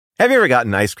Have you ever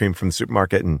gotten ice cream from the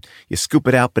supermarket and you scoop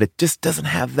it out, but it just doesn't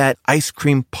have that ice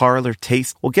cream parlor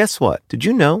taste? Well, guess what? Did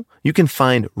you know you can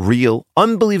find real,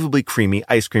 unbelievably creamy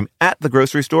ice cream at the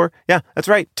grocery store? Yeah, that's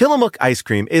right. Tillamook ice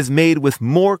cream is made with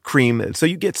more cream, so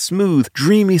you get smooth,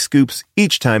 dreamy scoops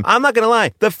each time. I'm not going to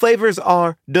lie, the flavors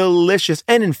are delicious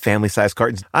and in family-sized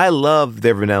cartons. I love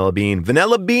their vanilla bean.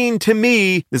 Vanilla bean, to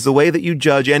me, is the way that you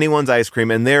judge anyone's ice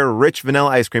cream, and their rich vanilla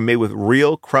ice cream made with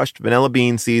real crushed vanilla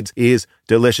bean seeds is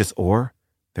delicious. Or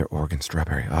their Oregon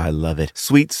strawberry. Oh, I love it.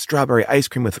 Sweet strawberry ice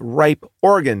cream with ripe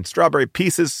Oregon strawberry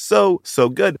pieces. So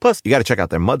good. Plus, you got to check out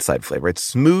their Mudside flavor. It's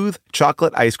smooth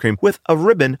chocolate ice cream with a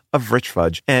ribbon of rich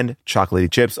fudge and chocolatey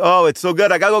chips. Oh, it's so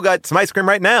good. I gotta go get some ice cream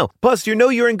right now. Plus, you know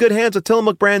you're in good hands with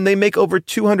Tillamook brand. They make over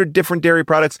 200 different dairy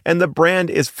products, and the brand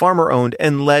is farmer-owned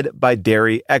and led by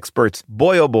dairy experts.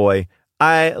 Boy, oh boy.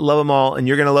 I love them all, and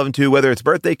you're going to love them too. Whether it's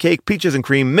birthday cake, peaches and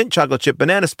cream, mint chocolate chip,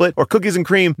 banana split, or cookies and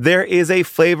cream, there is a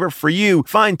flavor for you.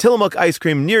 Find Tillamook ice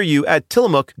cream near you at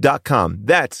tillamook.com.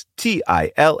 That's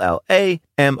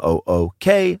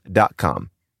TILLAMOOK.com.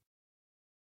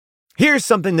 Here's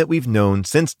something that we've known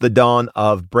since the dawn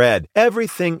of bread.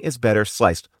 Everything is better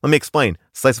sliced. Let me explain.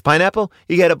 Slice a pineapple,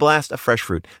 you get a blast of fresh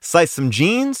fruit. Slice some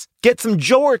jeans, get some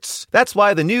jorts. That's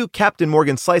why the new Captain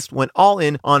Morgan Sliced went all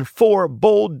in on 4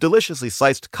 bold, deliciously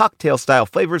sliced cocktail-style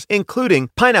flavors,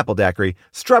 including pineapple daiquiri,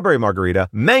 strawberry margarita,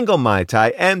 mango mai tai,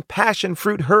 and passion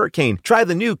fruit hurricane. Try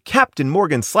the new Captain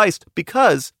Morgan Sliced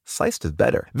because sliced is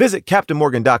better. Visit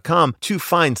CaptainMorgan.com to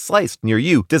find Sliced near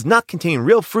you. Does not contain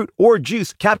real fruit or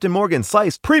juice. Captain Morgan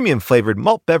Sliced, premium flavored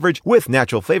malt beverage with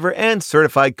natural flavor and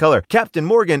certified color. Captain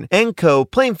Morgan & Co.,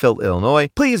 Plainfield,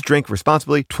 Illinois. Please drink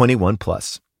responsibly. 21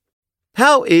 plus.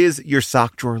 How is your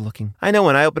sock drawer looking? I know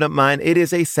when I open up mine, it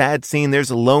is a sad scene. There's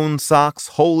lone socks,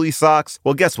 holy socks.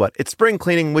 Well, guess what? It's spring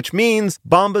cleaning, which means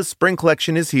Bombas spring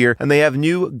collection is here, and they have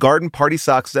new garden party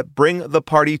socks that bring the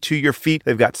party to your feet.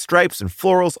 They've got stripes and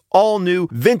florals, all new,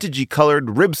 vintagey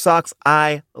colored rib socks.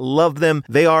 I love them.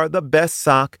 They are the best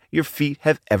sock your feet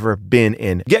have ever been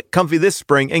in. Get comfy this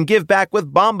spring and give back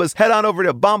with Bombas. Head on over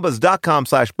to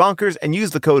bombas.com/bonkers and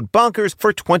use the code BONKERS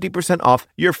for 20% off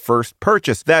your first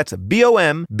purchase. That's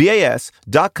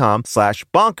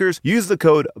BOMBAS.com/bonkers. Use the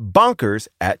code BONKERS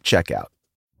at checkout.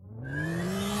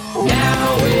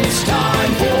 Now it's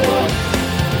time for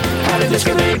How Did This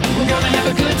Get Made? We're gonna have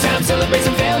a good time, celebrate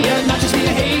some failure, not just be a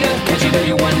hater, cause you know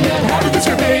you wonder, how did this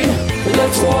get made?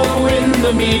 Let's wallow in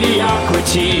the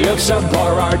mediocrity of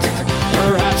subpar art.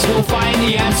 Perhaps we'll find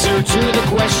the answer to the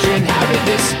question, how did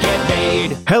this get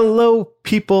made? Hello,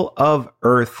 people of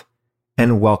Earth,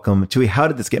 and welcome to a How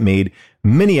Did This Get Made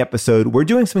mini episode. We're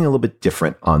doing something a little bit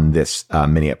different on this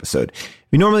mini episode.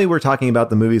 Normally we're talking about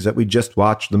the movies that we just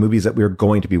watched, the movies that we're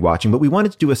going to be watching, but we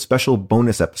wanted to do a special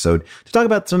bonus episode to talk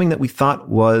about something that we thought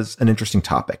was an interesting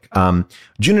topic.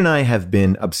 June and I have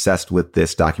been obsessed with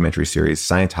this documentary series,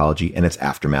 Scientology and its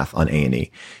aftermath on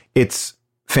A&E. It's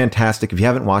fantastic. If you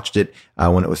haven't watched it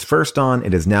when it was first on,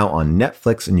 it is now on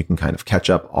Netflix, and you can kind of catch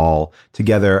up all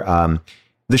together.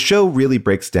 The show really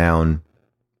breaks down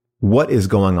what is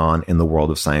going on in the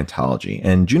world of Scientology.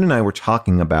 And June and I were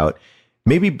talking about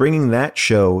maybe bringing that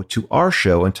show to our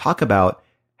show and talk about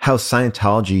how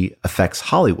Scientology affects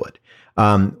Hollywood.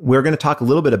 We're going to talk a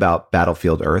little bit about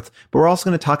Battlefield Earth, but we're also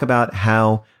going to talk about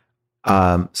how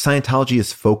Scientology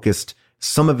has focused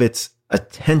some of its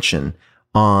attention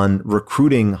on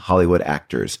recruiting Hollywood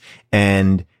actors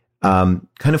and kind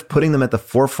of putting them at the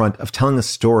forefront of telling a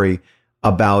story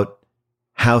about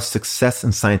how success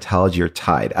and Scientology are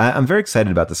tied. I'm very excited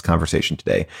about this conversation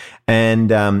today.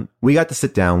 And we got to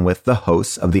sit down with the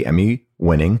hosts of the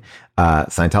Emmy-winning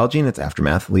Scientology and its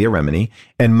aftermath, Leah Remini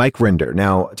and Mike Rinder.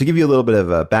 Now, to give you a little bit of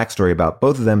a backstory about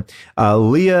both of them,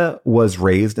 Leah was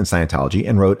raised in Scientology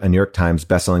and wrote a New York Times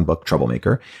bestselling book,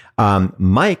 Troublemaker.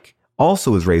 Mike also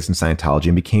was raised in Scientology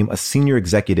and became a senior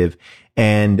executive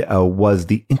and was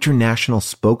the international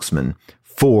spokesman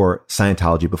for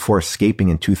Scientology before escaping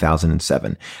in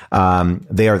 2007.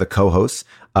 They are the co-hosts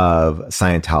of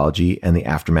Scientology and the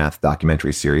Aftermath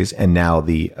documentary series, and now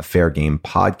the Fair Game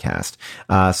podcast.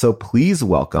 So please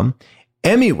welcome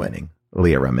Emmy-winning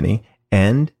Leah Remini,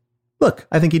 and look,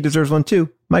 I think he deserves one too,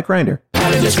 Mike Rinder.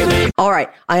 All right,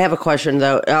 I have a question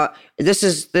though. This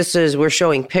is we're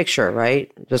showing picture,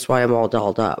 right? That's why I'm all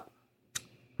dolled up.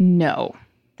 No.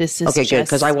 This is okay, good,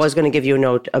 because I was going to give you a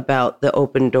note about the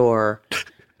open door.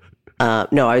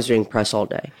 No, I was doing press all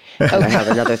day. Okay. I have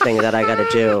another thing that I got to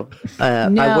do.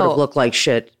 No. I would have looked like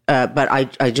shit, but I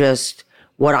just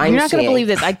What I'm You're not going to believe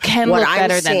this. I can look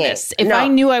better than this. If I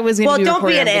knew I was going to be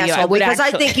recording a video, don't be an asshole, because I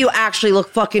think you actually look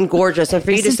fucking gorgeous. And for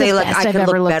you to say, like, I could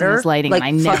look better. This lighting, like,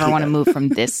 and I never want to move from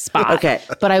this spot. Okay.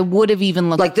 But I would have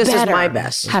even looked like, this better is my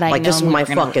best. Had I like, this is known my we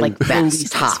were gonna, fucking like,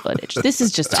 best top footage. This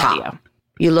is just audio.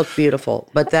 You look beautiful.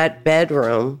 But that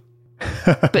bedroom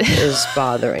is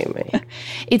bothering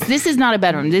me. This is not a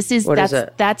bedroom. This is is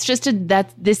it?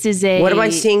 This is a. What am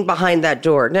I seeing behind that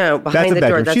door? No, behind the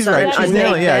door. That's She's not right. an She's unmade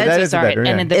nailing, yeah, bed. that is a bedroom.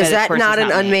 Yeah. And the bed, Is that not an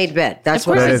made. unmade bed? That's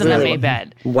of course what it's I an really unmade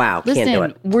bed. Wow, Listen, can't do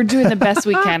it. We're doing the best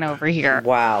we can over here.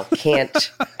 Wow,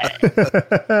 can't.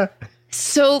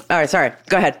 So, all right, sorry.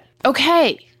 Go ahead.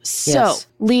 Okay, so Yes.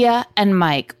 Leah and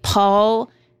Mike,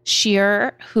 Paul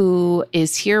Scheer, who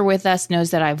is here with us,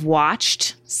 knows that I've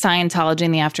watched Scientology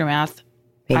in the Aftermath.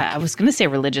 I was going to say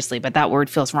religiously, but that word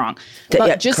feels wrong. But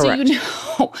yeah, just correct. so you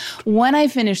know, when I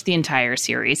finished the entire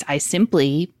series, I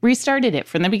simply restarted it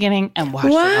from the beginning and watched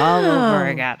it all over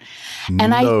again.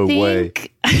 And No I think,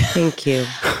 way. Thank you.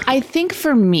 I think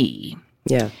for me,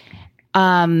 Yeah.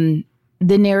 the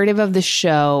narrative of the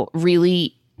show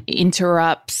really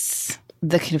interrupts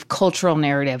the kind of cultural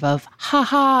narrative of,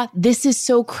 haha, this is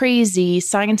so crazy.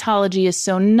 Scientology is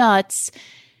so nuts.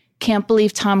 Can't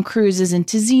believe Tom Cruise is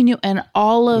into Xenu and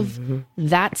all of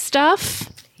that stuff.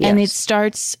 Yes. And it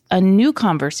starts a new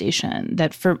conversation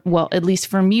that at least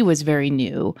for me was very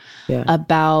new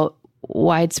about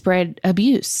widespread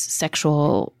abuse,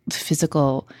 sexual,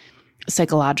 physical,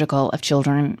 psychological, of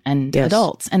children and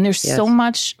adults. And there's so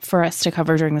much for us to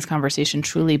cover during this conversation,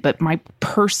 truly. But my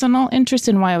personal interest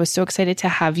in why I was so excited to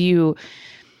have you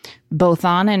both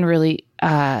on and really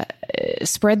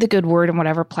spread the good word on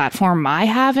whatever platform I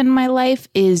have in my life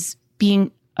is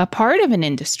being a part of an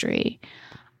industry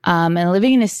and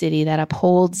living in a city that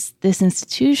upholds this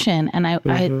institution. And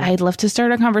I'd love to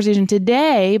start a conversation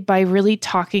today by really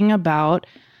talking about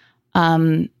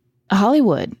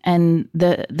Hollywood and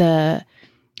the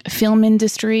film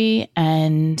industry.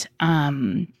 And,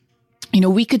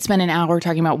 we could spend an hour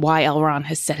talking about why L. Ron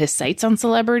has set his sights on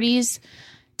celebrities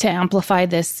to amplify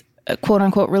this quote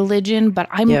unquote religion. But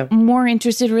I'm more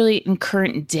interested really in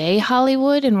current day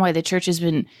Hollywood and why the church has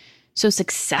been so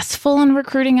successful in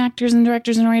recruiting actors and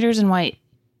directors and writers, and why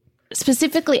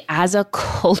specifically as a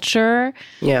culture,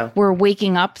 we're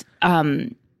waking up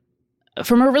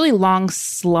from a really long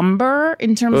slumber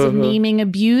in terms of naming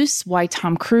abuse, why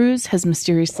Tom Cruise has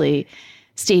mysteriously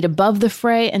stayed above the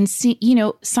fray, and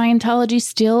Scientology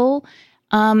still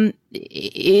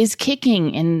is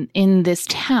kicking in this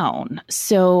town.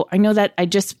 So I know that I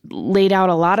just laid out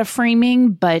a lot of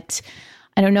framing, but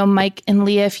I don't know, Mike and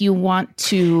Leah, if you want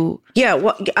to. Yeah,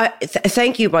 well,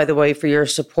 thank you, by the way, for your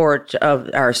support of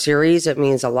our series. It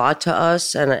means a lot to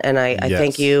us, and I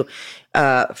thank you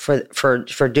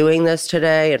for doing this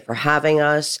today and for having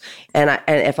us. And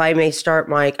if I may start,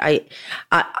 Mike, I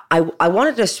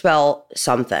wanted to spell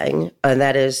something, and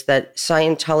that is that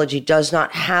Scientology does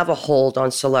not have a hold on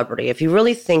celebrity. If you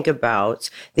really think about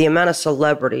the amount of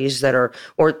celebrities that are,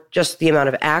 or just the amount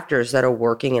of actors that are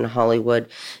working in Hollywood,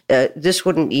 this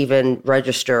wouldn't even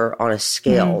register on a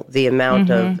scale. The amount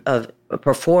of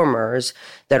performers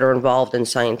that are involved in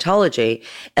Scientology,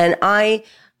 and I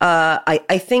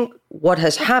think what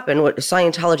has happened, what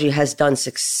Scientology has done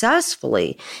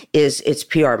successfully, is its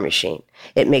PR machine.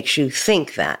 It makes you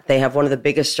think that. They have one of the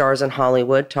biggest stars in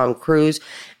Hollywood, Tom Cruise,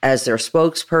 as their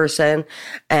spokesperson.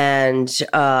 And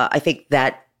I think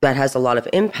that has a lot of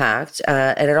impact.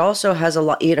 And it also has a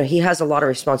lot, he has a lot of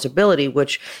responsibility,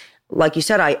 which, like you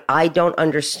said, I don't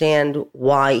understand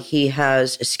why he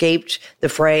has escaped the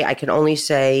fray. I can only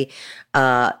say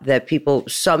that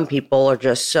some people are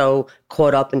just so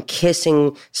caught up in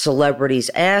kissing celebrities'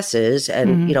 asses.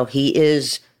 And, he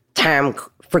is Tom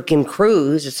freaking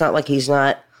Cruise. It's not like he's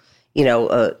not,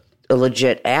 a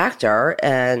legit actor.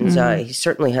 And he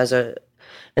certainly has an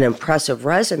impressive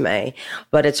resume.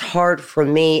 But it's hard for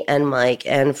me and Mike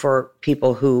and for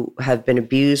people who have been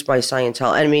abused by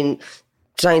Scientology. I mean,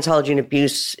 Scientology and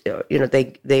abuse,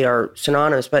 they are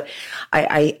synonymous, but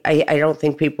I don't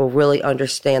think people really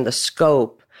understand the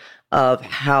scope of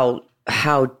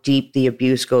how deep the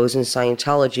abuse goes in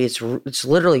Scientology. It's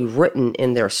literally written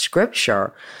in their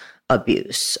scripture,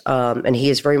 abuse, and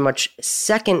he is very much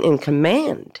second in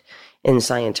command in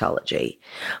Scientology.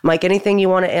 Mike, anything you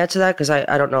want to add to that? Because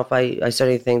I don't know if I said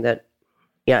anything that,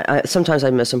 sometimes I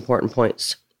miss important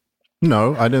points.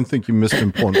 No, I don't think you missed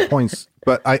important points.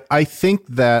 But I think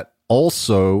that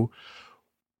also,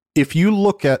 if you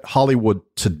look at Hollywood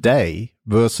today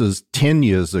versus 10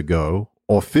 years ago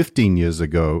or 15 years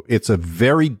ago, it's a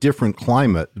very different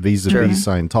climate vis-a-vis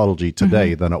Scientology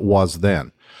today than it was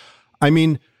then. I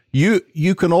mean,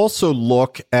 You can also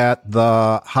look at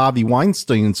the Harvey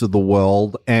Weinsteins of the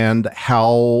world and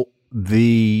how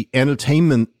the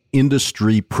entertainment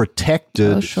industry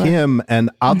protected him and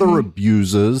other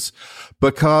abusers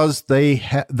because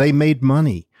they made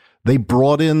money. They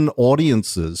brought in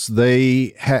audiences.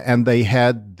 They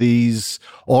had these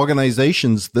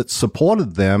organizations that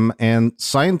supported them, and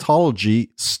Scientology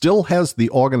still has the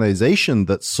organization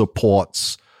that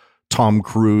supports Tom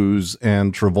Cruise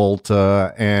and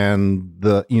Travolta and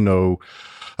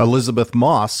Elizabeth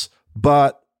Moss.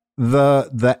 But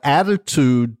the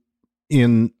attitude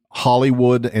in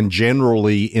Hollywood and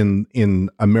generally in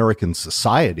American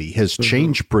society has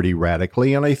changed pretty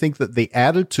radically. And I think that the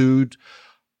attitude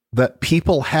that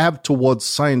people have towards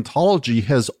Scientology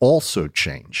has also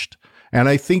changed. And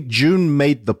I think June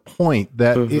made the point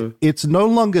that it's no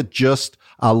longer just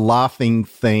a laughing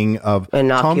thing of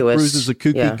innocuous. Tom Cruise is a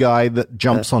kooky guy that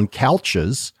jumps on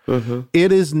couches.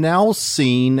 It is now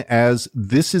seen as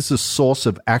this is a source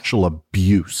of actual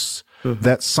abuse,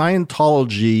 that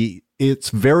Scientology, its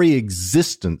very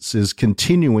existence, is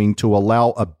continuing to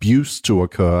allow abuse to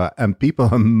occur, and people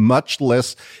are much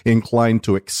less inclined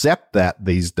to accept that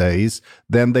these days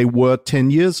than they were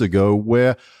 10 years ago,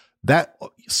 where that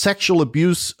sexual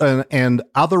abuse and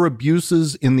other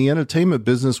abuses in the entertainment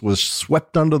business was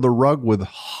swept under the rug with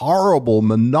horrible,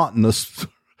 monotonous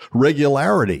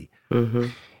regularity.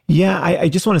 Yeah, I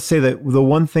just want to say that the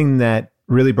one thing that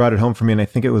really brought it home for me, and I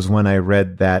think it was when I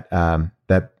read that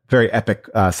that very epic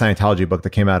Scientology book that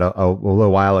came out a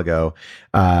little while ago,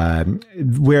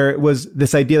 where it was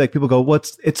this idea, like people go, well,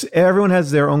 it's everyone has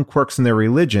their own quirks in their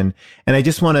religion. And I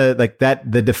just want to, like,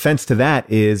 that the defense to that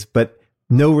is, but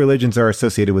no religions are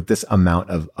associated with this amount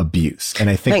of abuse. And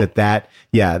I think that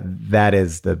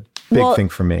is the big thing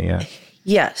for me. Yeah.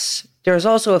 Yes. There's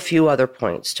also a few other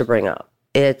points to bring up.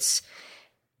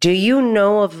 Do you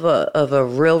know of a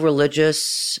real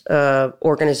religious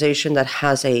organization that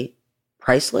has a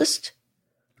price list?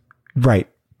 Right.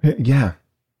 Yeah.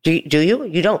 Do you?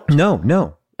 You don't?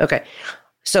 No. Okay.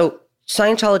 So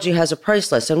Scientology has a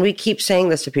price list, and we keep saying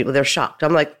this to people. They're shocked.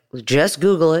 I'm like, just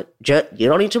Google it. You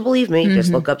don't need to believe me.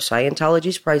 Just look up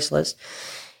Scientology's price list.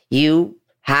 You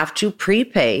have to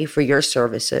prepay for your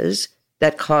services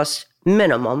that cost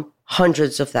minimum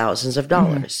hundreds of thousands of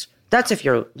dollars. That's if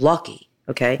you're lucky.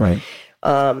 Okay. Right.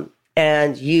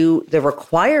 And the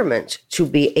requirement to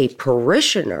be a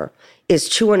parishioner is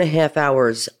 2.5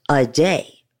 hours a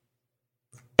day.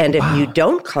 And if you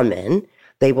don't come in,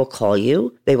 they will call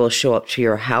you. They will show up to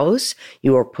your house.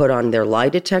 You are put on their lie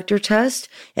detector test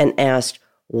and asked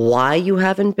why you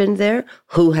haven't been there.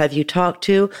 Who have you talked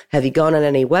to? Have you gone on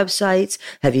any websites?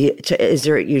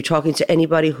 You talking to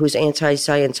anybody who's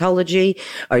anti-Scientology?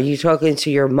 Are you talking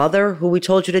to your mother, who we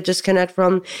told you to disconnect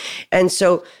from? And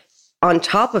so on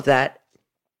top of that,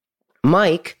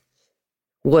 Mike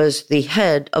was the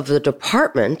head of the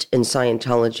department in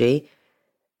Scientology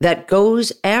that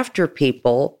goes after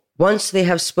people once they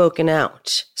have spoken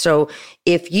out. So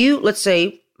if let's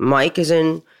say Mike is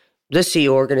in the C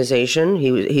organization,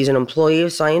 he's an employee of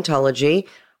Scientology.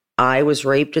 I was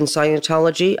raped in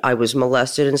Scientology. I was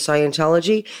molested in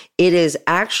Scientology. It is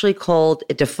actually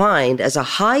defined as a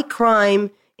high crime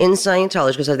in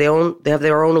Scientology because they have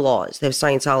their own laws. They have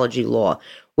Scientology law,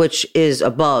 which is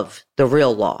above the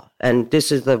real law. And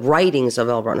this is the writings of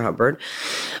L. Ron Hubbard.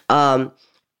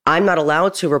 I'm not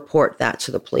allowed to report that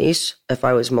to the police if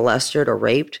I was molested or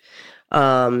raped,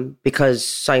 because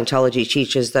Scientology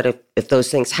teaches that if those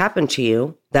things happen to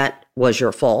you, that was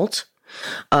your fault.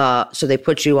 So they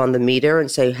put you on the meter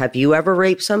and say, have you ever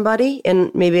raped somebody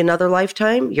in maybe another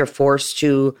lifetime? You're forced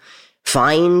to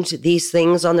find these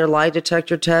things on their lie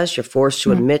detector test. You're forced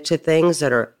to admit to things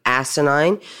that are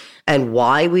asinine. And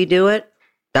why we do it,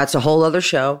 that's a whole other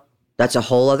show.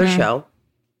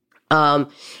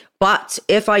 But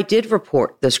if I did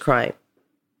report this crime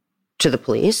to the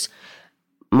police,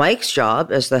 Mike's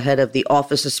job as the head of the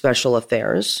Office of Special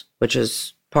Affairs, which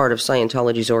is part of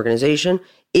Scientology's organization,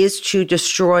 is to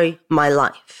destroy my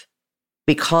life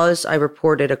because I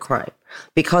reported a crime,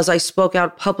 because I spoke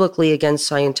out publicly against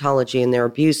Scientology and their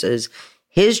abuses.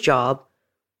 His job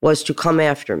was to come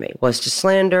after me, was to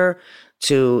slander,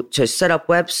 to set up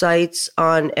websites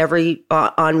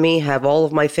on me, have all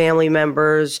of my family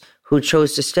members who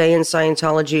chose to stay in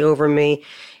Scientology over me.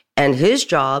 And his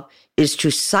job is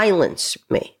to silence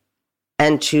me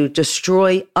and to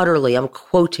destroy utterly. I'm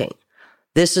quoting.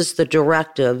 This is the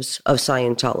directives of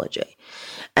Scientology.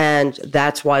 And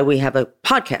that's why we have a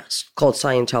podcast called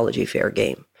Scientology Fair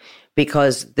Game,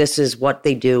 because this is what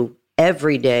they do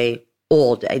every day,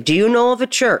 all day. Do you know of a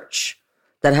church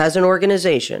that has an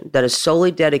organization that is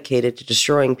solely dedicated to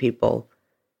destroying people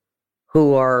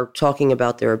who are talking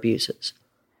about their abuses.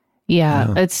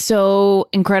 Yeah, it's so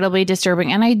incredibly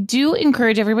disturbing. And I do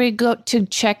encourage everybody to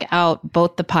check out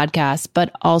both the podcast,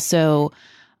 but also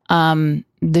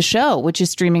the show, which is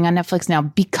streaming on Netflix now,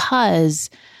 because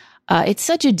it's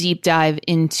such a deep dive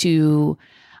into,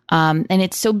 and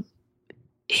it's so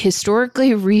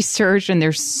historically researched, and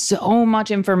there's so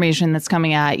much information that's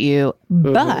coming at you,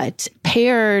 but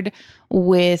paired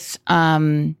with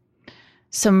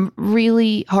some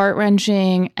really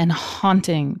heart-wrenching and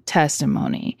haunting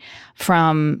testimony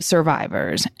from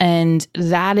survivors. And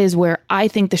that is where I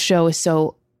think the show is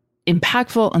so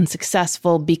impactful and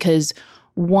successful, because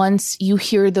once you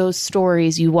hear those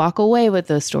stories, you walk away with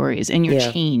those stories and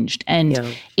you're changed,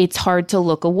 and it's hard to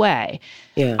look away.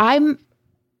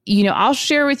 I'll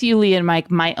share with you, Leah and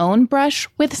Mike, my own brush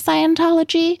with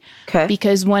Scientology. Okay.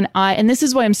 Because and this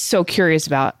is why I'm so curious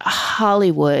about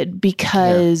Hollywood,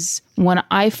 because when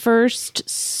I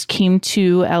first came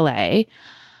to LA,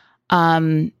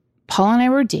 Paul and I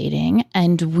were dating,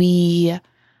 and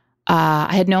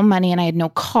I had no money and I had no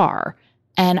car.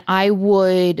 And I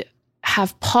would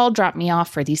have Paul drop me off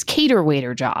for these cater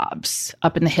waiter jobs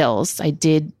up in the hills. I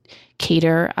did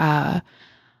cater a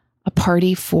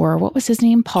party for, what was his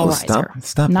name? Paul Reiser.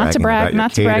 Stop not to brag.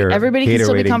 Everybody can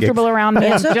still be comfortable around me.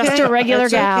 I'm just a regular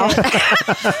gal.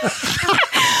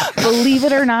 Believe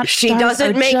it or not, she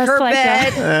doesn't make her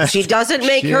bed. She doesn't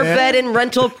make her bed in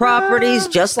rental properties,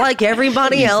 just like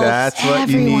everybody else. That's what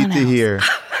you need to hear.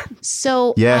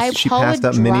 So she passed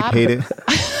up mini potato.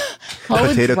 Paul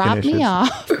would drop me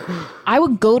off. I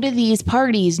would go to these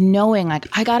parties knowing, like,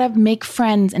 I gotta make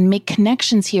friends and make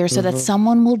connections here so that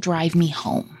someone will drive me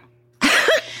home.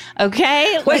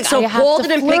 Okay. Wait, so Paul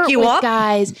didn't pick you up?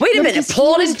 Guys. Wait a minute.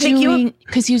 Paul didn't pick you up?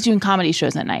 Because he was doing comedy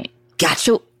shows at night. Gotcha.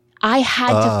 So I had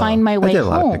to find my way I did a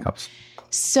home. lot of pickups.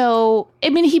 So, I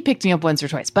mean, he picked me up once or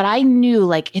twice, but I knew,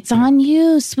 like, it's on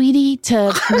you, sweetie,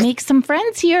 to make some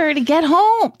friends here, to get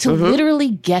home, to literally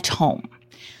get home.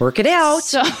 Work it out.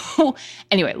 So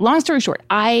anyway, long story short,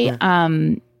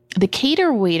 the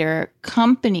cater waiter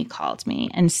company called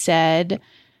me and said,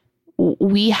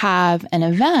 we have an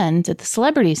event at the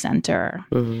Celebrity Center.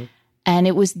 And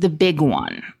it was the big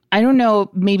one. I don't know,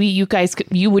 maybe you guys,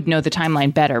 you would know the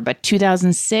timeline better, but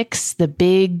 2006, the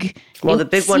big... Well, the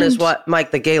big one is what,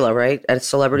 Mike, the gala, right? At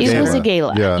Celebrity Center. It was a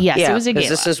gala. Yeah. Yes, it was a gala.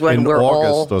 This is when in we're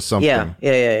August all... or something.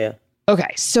 Yeah.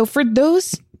 Okay, so for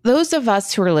those of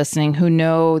us who are listening who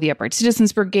know the Upright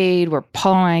Citizens Brigade, where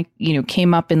Paul and I,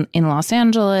 came up in Los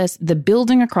Angeles, the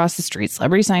building across the street,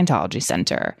 Celebrity Scientology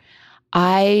Center,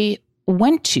 I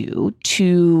went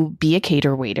to be a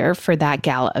cater waiter for that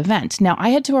gala event. Now, I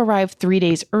had to arrive 3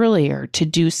 days earlier to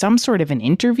do some sort of an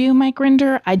interview, Mike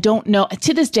Rinder. I don't know.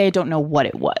 To this day, I don't know what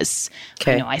it was.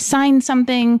 Okay. I signed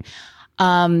something.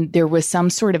 There was some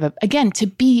sort of to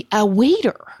be a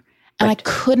waiter. And I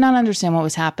could not understand what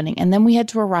was happening. And then we had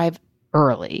to arrive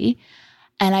early.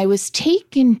 And I was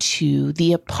taken to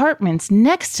the apartments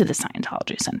next to the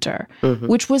Scientology Center,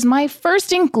 which was my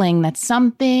first inkling that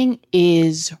something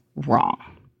is wrong.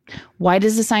 Why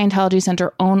does the Scientology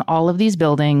Center own all of these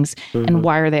buildings? And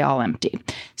why are they all empty?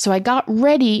 So I got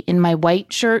ready in my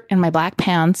white shirt and my black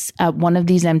pants at one of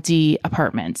these empty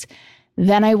apartments.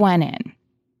 Then I went in.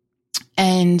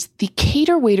 And the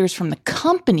cater waiters from the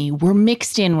company were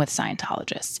mixed in with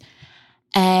Scientologists.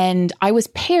 And I was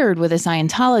paired with a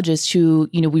Scientologist who,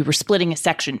 we were splitting a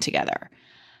section together.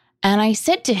 And I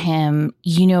said to him,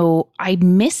 I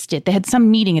missed it. They had some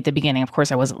meeting at the beginning. Of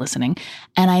course, I wasn't listening.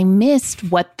 And I missed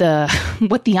what the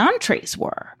entrees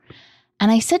were.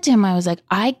 And I said to him, I was like,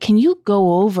 can you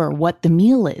go over what the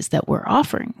meal is that we're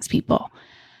offering these people?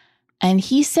 And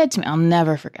he said to me, I'll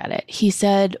never forget it. He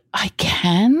said, I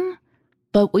can.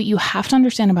 But what you have to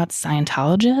understand about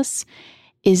Scientologists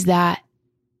is that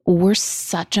we're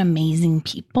such amazing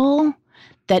people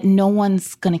that no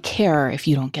one's going to care if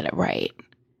you don't get it right.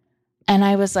 And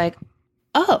I was like,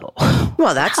 oh.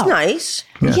 Well, that's nice.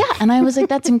 Yeah. And I was like,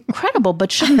 that's incredible.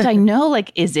 But shouldn't I know,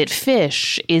 like, is it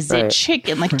fish? Is it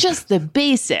chicken? Like, just the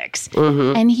basics.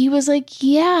 And he was like,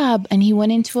 yeah. And he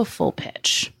went into a full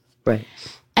pitch. Right.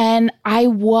 And I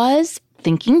was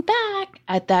thinking back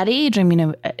at that age, I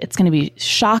mean, it's going to be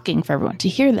shocking for everyone to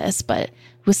hear this, but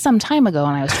it was some time ago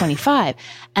and I was 25.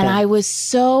 And I was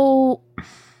so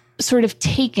sort of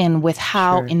taken with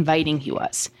how inviting he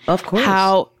was. Of course.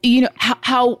 How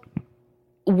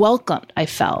welcomed I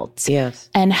felt.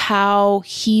 Yes. And how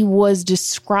he was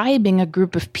describing a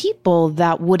group of people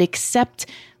that would accept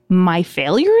my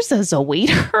failures as a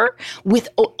waiter with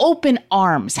open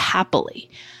arms happily.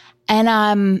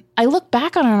 And I look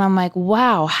back on it and I'm like,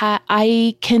 wow,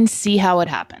 I can see how it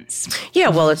happens. Yeah,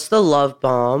 well, it's the love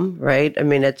bomb, right? I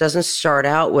mean, it doesn't start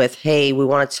out with, hey, we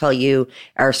want to tell you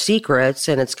our secrets,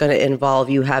 and it's going to involve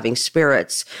you having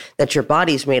spirits, that your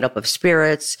body's made up of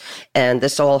spirits. And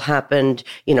this all happened,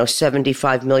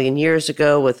 75 million years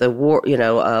ago with a war,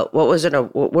 what was it?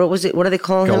 What was it? What do they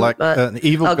call him? An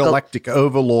evil galactic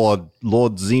overlord,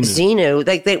 Lord Xenu. Xenu.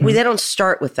 They don't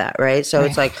start with that, right? So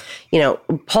it's like,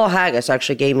 Paul Haggis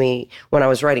actually gave me, when I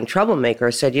was writing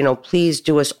Troublemaker, said, please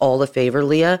do us all a favor,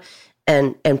 Leah,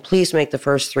 and please make the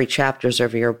first 3 chapters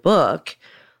of your book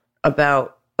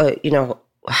about,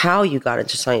 how you got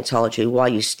into Scientology, why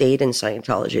you stayed in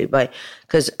Scientology.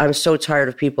 Because I'm so tired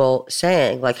of people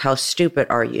saying, like, how stupid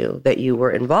are you that you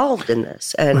were involved in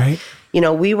this? And,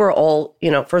 we were all,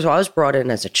 first of all, I was brought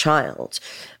in as a child.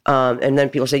 And then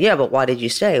people say, yeah, but why did you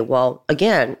stay? Well,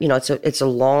 again, it's a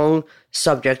long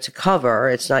subject to cover.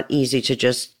 It's not easy to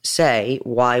just say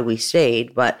why we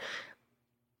stayed, but,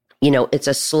 it's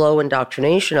a slow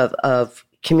indoctrination of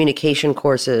communication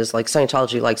courses. Like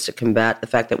Scientology likes to combat the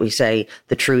fact that we say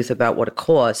the truth about what it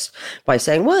costs by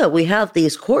saying, well, we have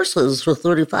these courses for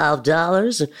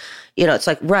 $35. It's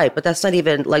like, right, but that's not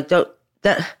even like,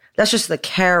 that's just the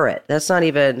carrot. That's not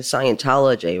even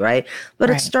Scientology, right?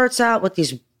 But It starts out with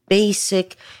these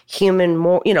basic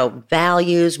human,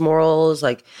 values, morals,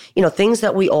 like, things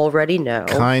that we already know.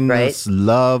 Kindness, right?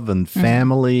 love, and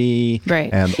family,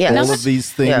 and all of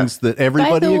these things that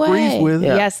everybody agrees with.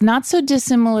 Yes, not so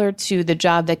dissimilar to the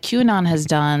job that QAnon has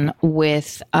done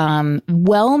with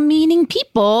well-meaning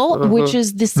people, which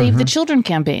is the Save the Children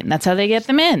campaign. That's how they get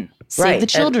them in. Save the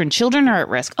children. Children are at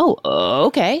risk. Oh,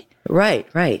 okay. Right.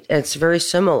 It's very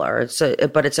similar.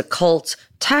 But it's a cult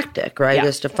tactic, right? Yeah.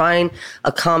 Is to find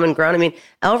a common ground. I mean,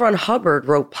 L. Ron Hubbard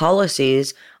wrote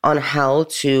policies on how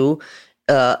to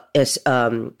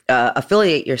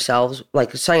affiliate yourselves.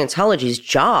 Like Scientology's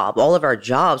job, all of our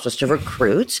jobs was to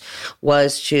recruit,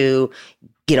 was to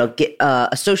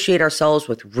associate ourselves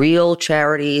with real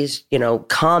charities,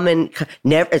 common,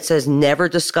 it says never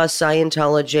discuss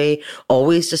Scientology,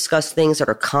 always discuss things that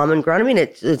are common ground. I mean,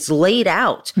 it's laid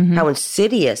out how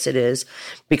insidious it is,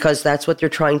 because that's what they're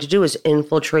trying to do, is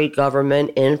infiltrate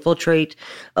government, infiltrate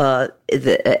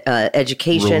the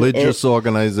education. Religious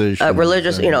organizations.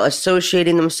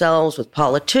 Associating themselves with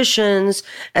politicians.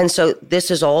 And so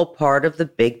this is all part of the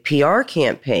big PR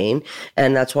campaign.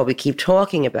 And that's why we keep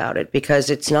talking about it, because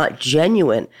it's not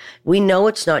genuine. We know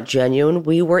it's not genuine.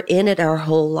 We were in it our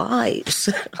whole lives.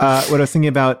 What I was thinking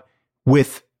about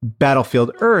with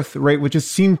Battlefield Earth, right, which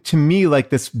just seemed to me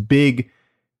like this big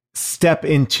step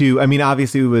into, I mean,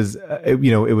 obviously it was, it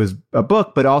was a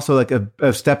book, but also like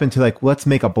a step into like, let's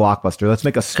make a blockbuster. Let's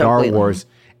make a Star Wars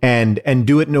and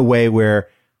do it in a way where,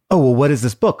 oh, well, what is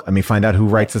this book? Let me find out who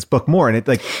writes this book more. And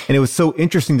it was so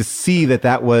interesting to see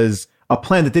that was a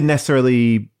plan that didn't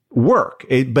necessarily work,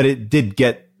 but it did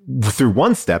get through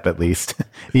one step at least,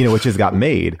 which has got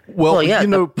made.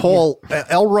 Well, Paul,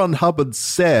 L. Ron Hubbard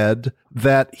said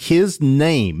that his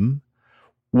name,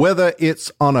 whether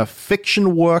it's on a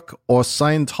fiction work or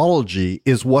Scientology,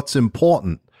 is what's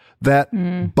important. That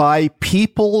by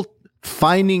people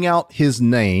finding out his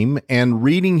name and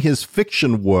reading his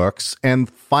fiction works and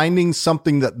finding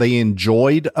something that they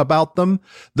enjoyed about them,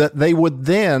 that they would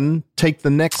then take the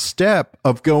next step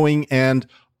of going and,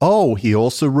 oh, he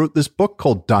also wrote this book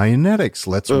called Dianetics.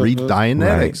 Let's read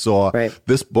Dianetics. Or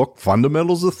this book,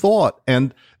 Fundamentals of Thought.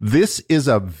 And this is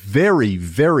a very,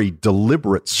 very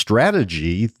deliberate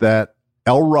strategy that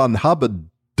L. Ron Hubbard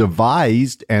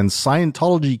devised and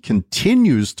Scientology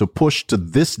continues to push to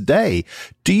this day.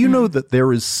 Do you know that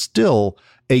there is still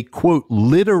a, quote,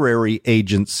 literary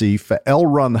agency for L.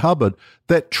 Ron Hubbard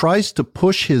that tries to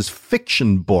push his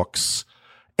fiction books?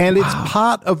 And it's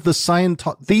part of the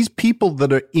Scientology. These people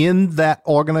that are in that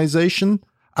organization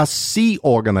are C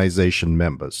organization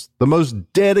members, the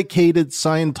most dedicated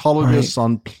Scientologists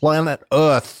on planet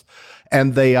Earth.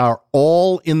 And they are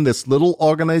all in this little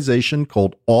organization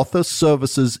called Author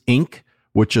Services, Inc.,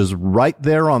 which is right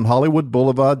there on Hollywood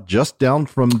Boulevard, just down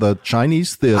from the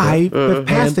Chinese theater. I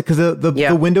passed it because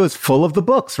the window is full of the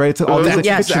books, right? It's all That's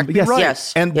exactly right.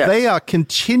 Yes. And they are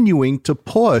continuing to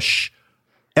push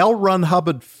L. Ron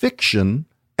Hubbard fiction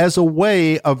as a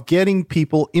way of getting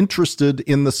people interested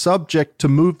in the subject to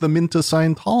move them into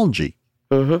Scientology.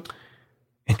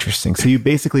 Interesting. So you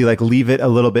basically like leave it a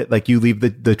little bit, like you leave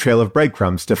the trail of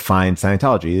breadcrumbs to find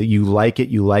Scientology. You like it,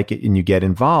 and you get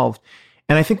involved.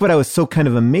 And I think what I was so kind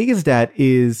of amazed at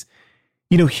is,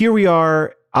 here we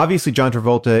are. Obviously, John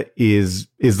Travolta is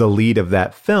the lead of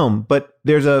that film, but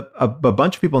there's a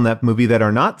bunch of people in that movie that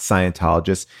are not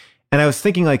Scientologists. And I was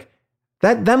thinking, like,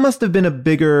 that must have been a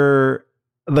bigger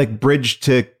like bridge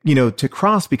to, to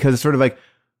cross, because it's sort of like,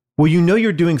 well,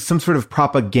 you're doing some sort of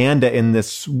propaganda in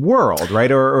this world,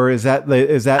 right? Or is that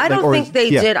I don't think they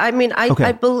did. I mean, I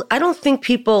don't think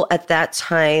people at that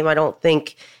time, I don't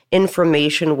think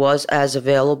information was as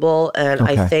available. And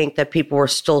I think that people were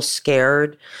still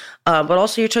scared. But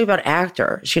also you're talking about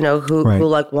actors, who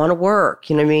like want to work,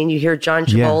 you know what I mean? You hear John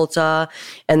Travolta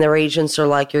and their agents are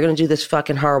like, you're going to do this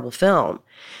fucking horrible film.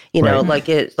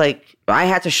 I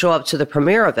had to show up to the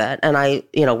premiere of it, and I,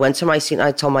 went to my scene.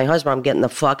 I told my husband, I'm getting the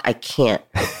fuck. I can't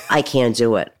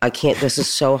do it. I can't. This is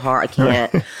so hard. I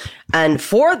can't. And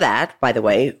for that, by the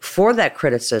way, for that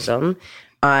criticism,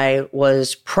 I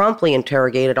was promptly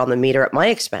interrogated on the meter at my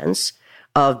expense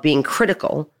of being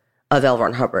critical of L.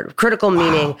 Ron Hubbard. Critical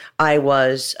meaning I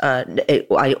was, it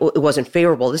wasn't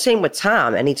favorable. The same with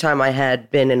Tom. Anytime I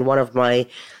had been in one of my,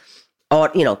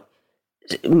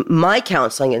 my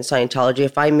counseling in Scientology,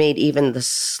 if I made even the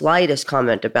slightest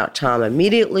comment about Tom,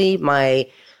 immediately my,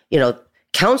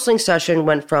 counseling session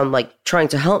went from like trying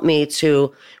to help me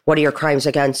to what are your crimes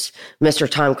against Mr.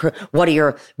 Tom Cruise? What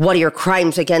are your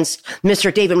crimes against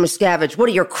Mr. David Miscavige? What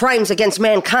are your crimes against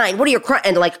mankind? What are your crimes?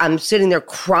 And like, I'm sitting there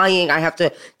crying. I have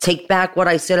to take back what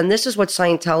I said. And this is what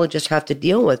Scientologists have to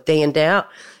deal with day in, day out.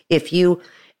 If you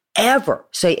ever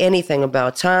say anything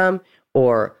about Tom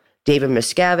or David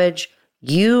Miscavige,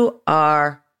 you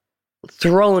are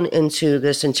thrown into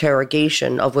this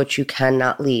interrogation of which you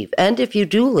cannot leave. And if you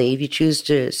do leave, you choose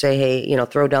to say, hey,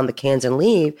 throw down the cans and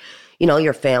leave,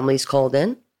 your family's called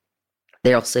in.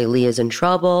 They'll say, Leah's in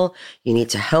trouble. You need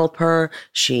to help her.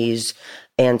 She's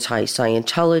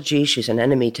anti-Scientology. She's an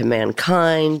enemy to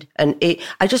mankind. And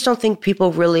I just don't think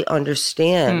people really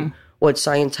understand what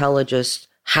Scientologists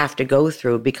have to go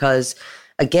through because,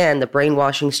 again, the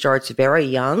brainwashing starts very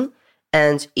young.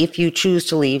 And if you choose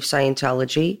to leave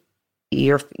Scientology,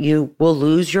 you will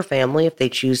lose your family if they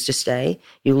choose to stay.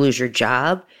 You lose your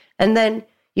job. And then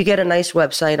you get a nice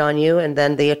website on you, and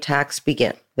then the attacks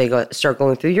begin. They start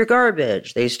going through your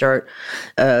garbage. They start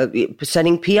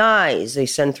sending PIs. They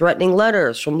send threatening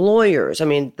letters from lawyers. I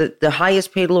mean, the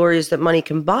highest paid lawyers that money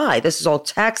can buy. This is all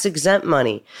tax-exempt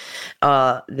money.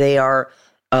 They are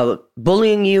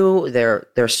bullying you.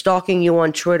 They're stalking you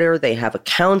on Twitter. They have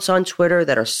accounts on Twitter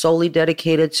that are solely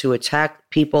dedicated to attack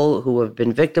people who have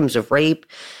been victims of rape,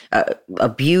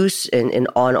 abuse, and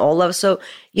on all levels. So,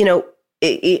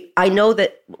 I know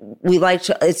that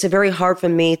it's very hard for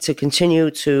me to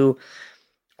continue to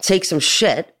take some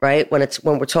shit, right? When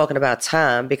we're talking about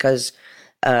Tom, because,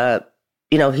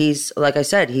 he's, like I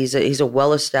said, he's a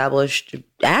well-established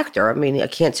actor. I mean, I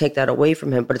can't take that away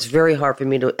from him, but it's very hard for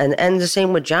me to, and the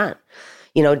same with John.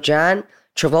 John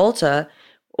Travolta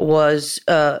was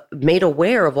made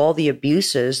aware of all the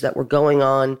abuses that were going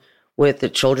on with the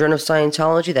children of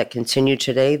Scientology that continue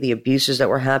today, the abuses that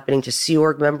were happening to Sea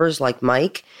Org members like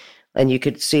Mike. And you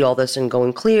could see all this in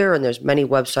Going Clear, and there's many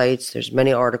websites, there's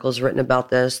many articles written about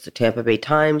this, the Tampa Bay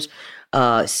Times.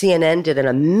 CNN did an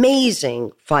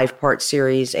amazing 5-part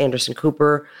series, Anderson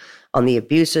Cooper, on the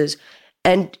abuses.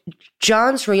 And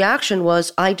John's reaction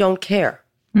was, I don't care.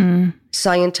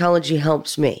 Scientology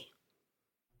helps me.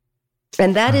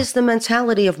 And that is the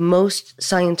mentality of most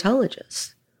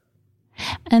Scientologists.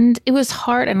 And it was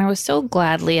hard, and I was so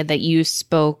glad, Leah, that you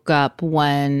spoke up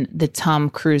when the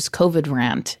Tom Cruise COVID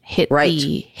rant hit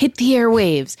the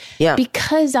airwaves. Yeah.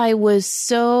 Because I was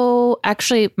so,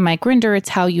 actually, Mike Rinder, it's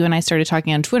how you and I started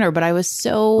talking on Twitter, but I was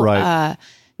so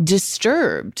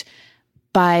disturbed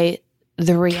by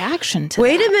the reaction to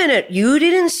Wait a minute. You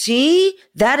didn't see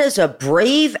that as a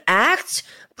brave act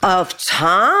of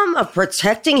Tom, of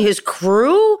protecting his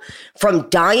crew from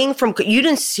dying from, you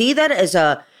didn't see that as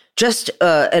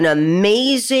an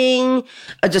amazing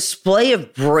display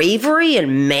of bravery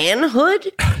and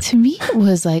manhood? To me, it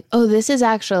was like, oh, this is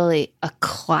actually a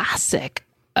classic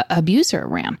abuser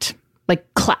rant. Like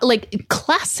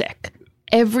classic.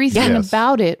 Everything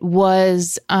about it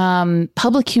was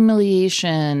public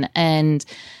humiliation and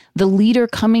the leader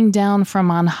coming down from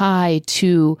on high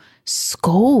to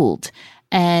scold,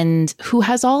 and who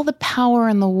has all the power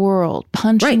in the world,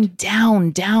 punching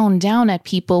down at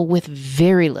people with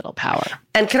very little power.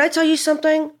 And can I tell you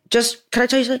something?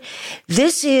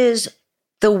 This is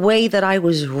the way that I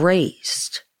was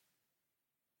raised.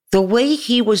 The way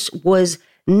he was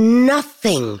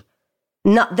nothing.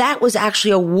 That was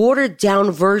actually a watered down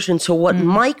version to what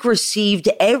Mike received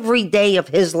every day of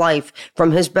his life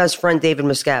from his best friend, David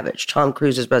Miscavige, Tom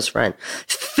Cruise's best friend.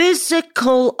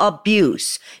 Physical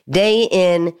abuse, day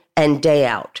in and day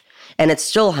out. and it's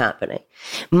still happening.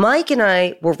 Mike and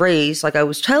I were raised, like I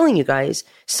was telling you guys,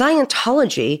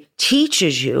 Scientology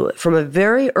teaches you from a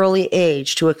very early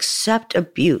age to accept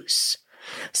abuse.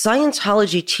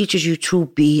 Scientology teaches you to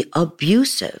be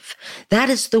abusive. That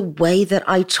is the way that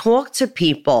I talk to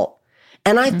people.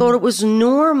 And I thought it was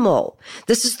normal.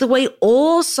 This is the way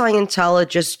all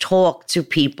Scientologists talk to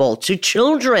people, to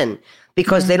children,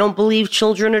 because they don't believe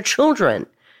children are children.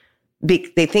 They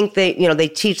think they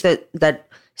teach that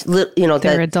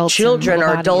children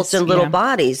are adults in little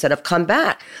bodies that have come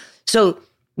back. So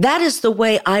that is the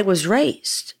way I was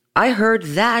raised. I heard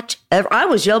that. I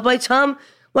was yelled by Tom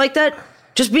like that,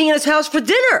 just being in his house for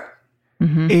dinner.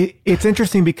 It's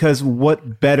interesting because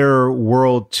what better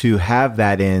world to have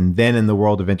that in than in the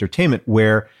world of entertainment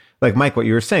where, like Mike, what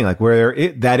you were saying, like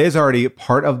where that is already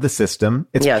part of the system.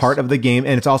 It's part of the game.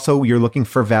 And it's also, you're looking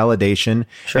for validation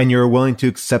and you're willing to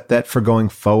accept that for going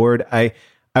forward. I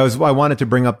wanted to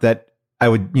bring up that I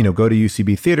would, go to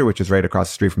UCB Theater, which is right across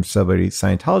the street from Celebrity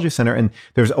Scientology Center. And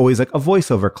there's always like a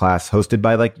voiceover class hosted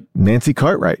by like Nancy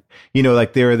Cartwright.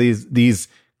 Like there are these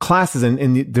classes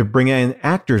and they're bringing in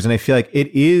actors. And I feel like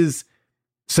it is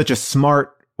such a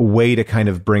smart way to kind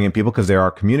of bring in people because they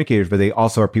are communicators, but they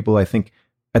also are people, I think,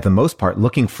 at the most part,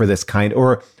 looking for this kind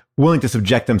or willing to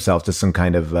subject themselves to some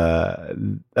kind of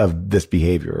this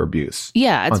behavior or abuse.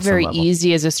 Yeah, it's very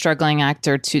easy as a struggling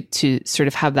actor to sort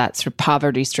of have that sort of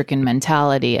poverty-stricken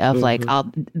mentality of like,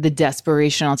 the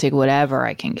desperation, I'll take whatever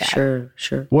I can get.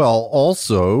 Sure. Well,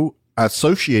 also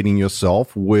associating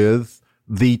yourself with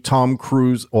the Tom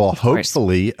Cruise, or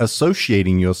hopefully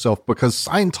associating yourself, because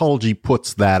Scientology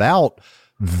puts that out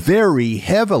very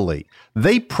heavily.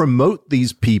 They promote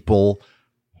these people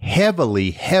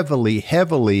heavily.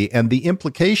 And the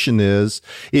implication is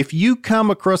if you come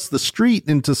across the street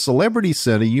into Celebrity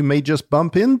Center, you may just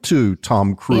bump into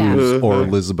Tom Cruise or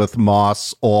Elizabeth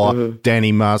Moss or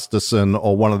Danny Masterson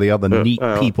or one of the other neat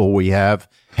people we have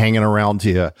hanging around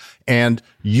here. And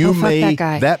you may...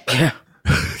 that guy.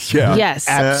 Yeah. Yes.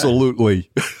 Absolutely.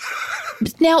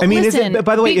 Now, I mean, listen,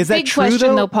 by the way, is that big true,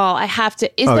 question, though? Paul. I have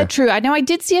to. Is that true? I know I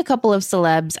did see a couple of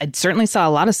celebs. I certainly saw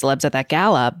a lot of celebs at that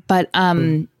gala. But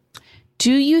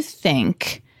do you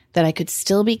think that I could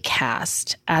still be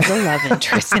cast as a love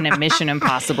interest in a Mission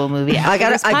Impossible movie? I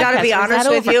gotta be honest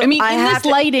with you. I mean, in this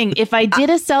lighting, if I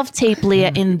did a self-tape,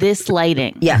 Leah, in this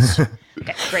lighting. Yes.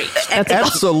 Okay, great.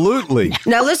 Absolutely.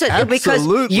 Now listen, because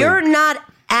you're not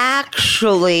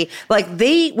actually, like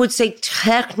they would say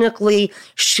technically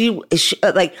she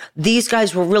like these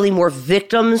guys were really more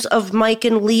victims of Mike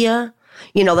and Leah.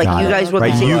 You guys would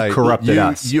you corrupted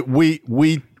us.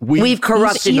 We've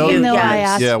corrupted you. Even though I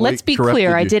asked, Yeah, let's be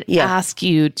clear, I did ask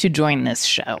you to join this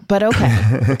show, but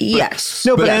okay. Yes.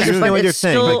 No, but I understand what you're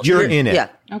saying. Like you're in it. Yeah.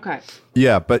 Okay.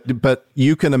 Yeah, but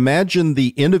you can imagine the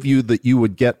interview that you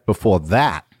would get before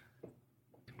that.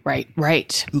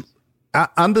 Right. I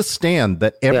understand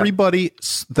that everybody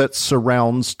that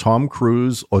surrounds Tom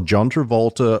Cruise or John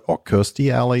Travolta or Kirstie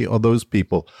Alley or those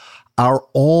people are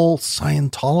all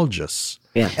Scientologists.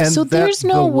 Yeah. And so there's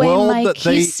no way, Mike,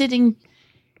 he's sitting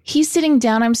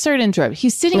down. I'm sorry to interrupt.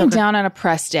 He's sitting down on a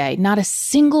press day. Not a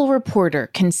single reporter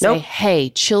can say, hey,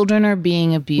 children are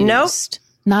being abused. Nope.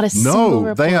 Not a single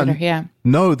reporter.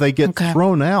 No, they get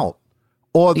thrown out.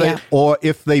 Or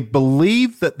if they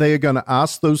believe that they are going to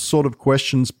ask those sort of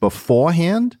questions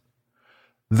beforehand,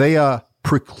 they are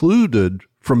precluded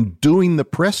from doing the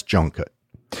press junket.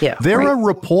 Yeah, there are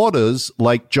reporters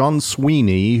like John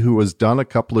Sweeney, who has done a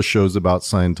couple of shows about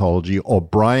Scientology, or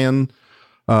Brian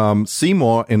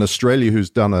Seymour in Australia, who's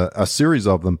done a series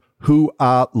of them, who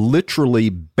are literally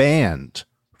banned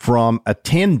from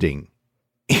attending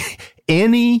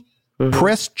any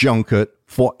press junket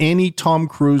for any Tom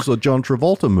Cruise or John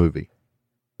Travolta movie.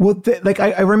 Well,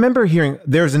 I remember hearing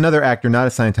there's another actor, not a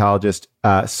Scientologist,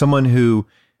 someone who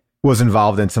was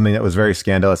involved in something that was very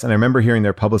scandalous. And I remember hearing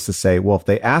their publicist say, well, if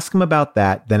they ask him about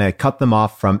that, then I cut them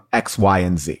off from X, Y,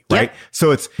 and Z, right? Yep.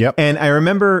 So it's, and I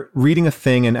remember reading a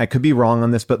thing, and I could be wrong on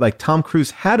this, but like Tom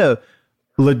Cruise had a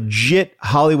legit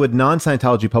Hollywood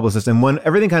non-Scientology publicist, and when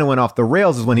everything kind of went off the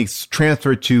rails is when he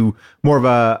transferred to more of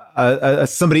a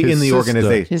somebody in the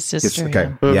organization. His sister.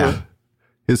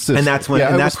 His sister. And that's when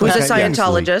who's a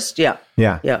Scientologist.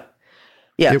 Yeah.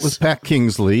 Yes. It was Pat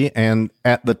Kingsley, and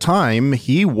at the time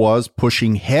he was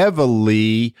pushing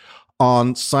heavily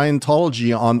on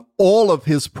Scientology on all of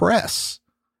his press.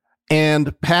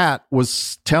 And Pat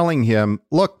was telling him,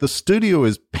 look, the studio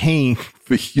is paying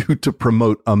for you to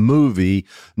promote a movie,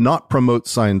 not promote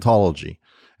Scientology.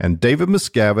 And David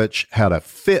Miscavige had a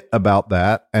fit about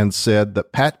that and said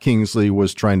that Pat Kingsley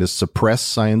was trying to suppress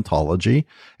Scientology.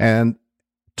 And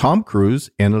Tom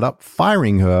Cruise ended up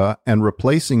firing her and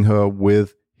replacing her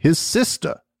with his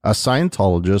sister, a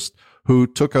Scientologist who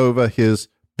took over his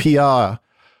PR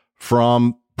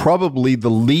from probably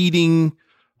the leading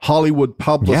Hollywood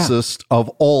publicist of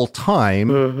all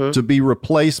time to be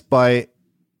replaced by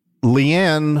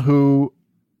Leanne, who,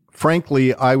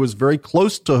 frankly, I was very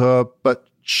close to her, but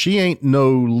she ain't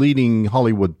no leading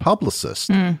Hollywood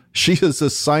publicist. She is a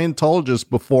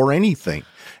Scientologist before anything.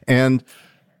 And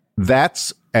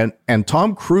that's and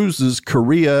Tom Cruise's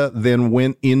career then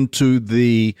went into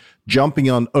the jumping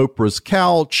on Oprah's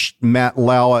couch, Matt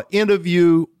Lauer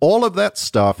interview. All of that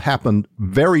stuff happened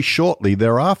very shortly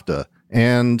thereafter.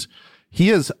 And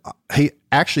he's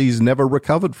never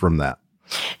recovered from that.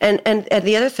 And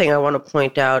the other thing I want to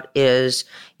point out is,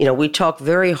 we talk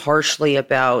very harshly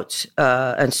about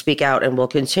and speak out, and will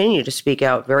continue to speak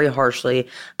out very harshly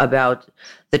about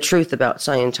the truth about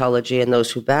Scientology and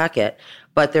those who back it.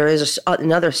 But there is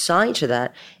another side to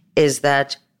that, is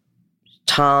that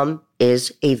Tom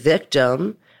is a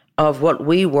victim of what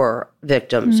we were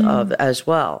victims of as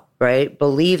well, right?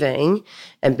 Believing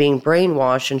and being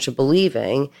brainwashed into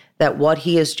believing that what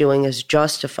he is doing is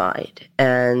justified.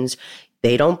 And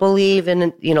they don't believe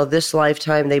in, this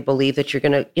lifetime. They believe that you're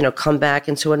going to, come back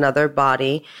into another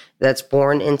body that's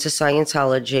born into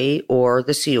Scientology or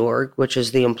the Sea Org, which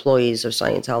is the employees of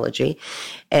Scientology.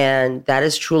 And that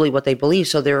is truly what they believe.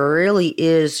 So there really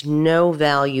is no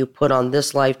value put on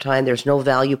this lifetime. There's no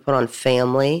value put on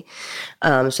family.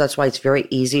 So that's why it's very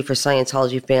easy for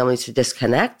Scientology families to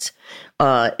disconnect.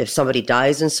 If somebody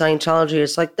dies in Scientology,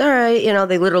 it's like, all right,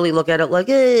 they literally look at it like,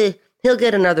 he'll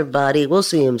get another body. We'll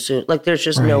see him soon. Like, there's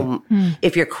just no,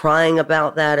 if you're crying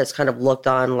about that, it's kind of looked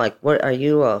on like, what, are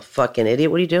you a fucking idiot?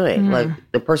 What are you doing? Like,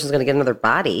 the person's going to get another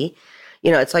body.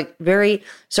 It's like very,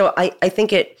 so I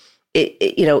think it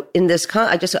in this,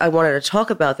 I wanted to talk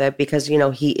about that because,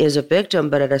 he is a victim,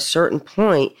 but at a certain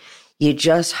point, you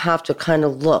just have to kind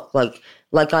of look like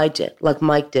I did, like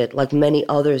Mike did, like many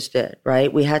others did,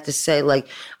 right? We had to say, like,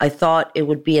 I thought it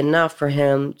would be enough for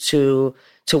him to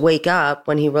wake up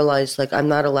when he realized, like, I'm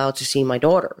not allowed to see my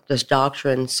daughter. This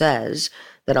doctrine says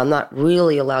that I'm not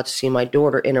really allowed to see my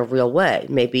daughter in a real way.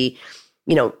 Maybe,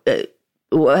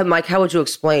 Mike, how would you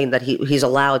explain that he's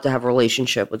allowed to have a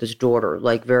relationship with his daughter?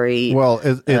 Like, very well,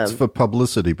 it's for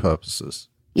publicity purposes.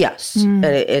 Yes,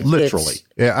 Literally.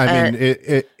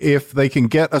 If they can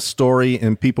get a story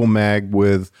in People Mag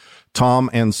with Tom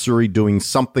and Suri doing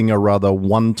something or other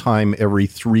one time every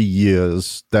 3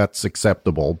 years, that's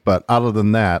acceptable. But other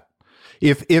than that,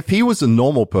 if he was a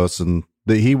normal person,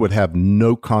 that he would have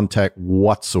no contact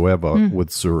whatsoever with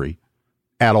Suri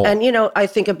at all. And, I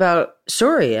think about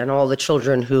Suri and all the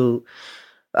children who,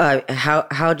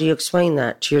 how do you explain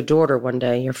that to your daughter one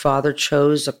day? Your father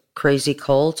chose a crazy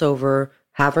cult over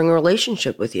having a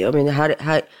relationship with you. I mean,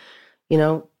 how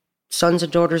sons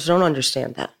and daughters don't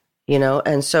understand that.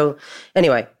 And so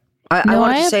anyway, I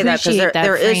wanted to say that because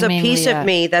there is a piece of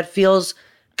me that feels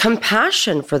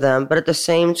compassion for them. But at the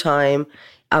same time,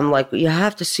 I'm like, you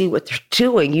have to see what they're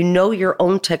doing. Your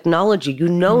own technology.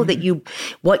 That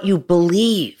what you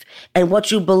believe, and what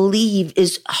you believe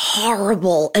is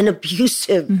horrible and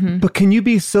abusive. But can you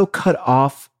be so cut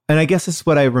off? And I guess this is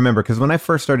what I remember, because when I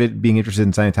first started being interested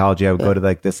in Scientology, I would go to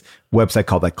like this website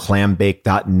called like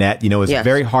clambake.net. It was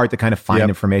very hard to kind of find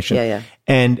information.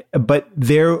 But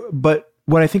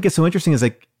what I think is so interesting is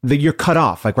like that you're cut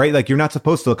off, like, right? Like, you're not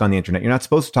supposed to look on the internet. You're not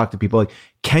supposed to talk to people. Like,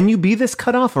 can you be this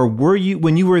cut off, or were you,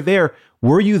 when you were there,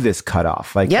 were you this cut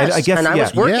off? Like, yes, I guess, and I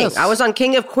was working. Yes. I was on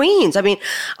King of Queens. I mean,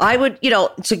 I would,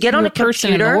 to get on a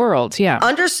computer, in the world,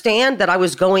 understand that I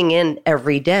was going in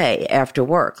every day after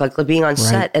work, like being on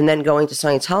set and then going to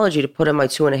Scientology to put in my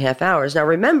 2.5 hours. Now,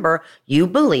 remember,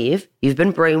 you've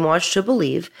been brainwashed to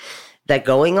believe that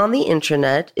going on the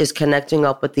internet is connecting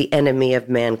up with the enemy of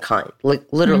mankind, like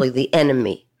literally the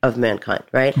enemy of mankind,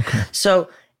 right? Okay. So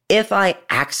if I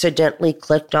accidentally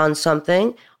clicked on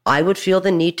something, I would feel the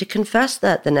need to confess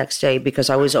that the next day, because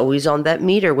I was always on that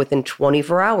meter. Within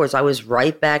 24 hours, I was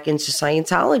right back into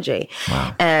Scientology.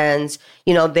 Wow. And,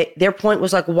 their point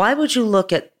was like, why would you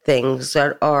look at things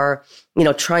that are,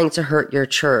 trying to hurt your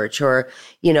church, or,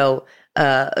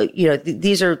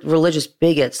 these are religious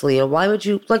bigots, Leah. Why would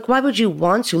you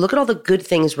want to? Look at all the good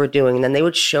things we're doing. And then they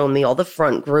would show me all the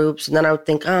front groups. And then I would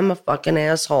think, I'm a fucking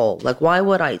asshole. Like, why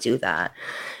would I do that?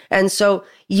 And so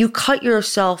you cut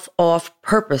yourself off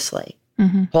purposely,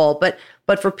 Paul. But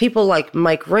for people like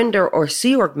Mike Rinder or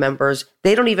Sea Org members,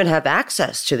 they don't even have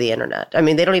access to the internet. I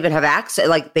mean, they don't even have access.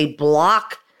 Like, they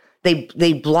block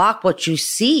what you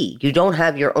see. You don't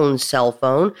have your own cell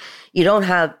phone. You don't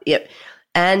have it.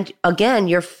 And again,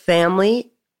 your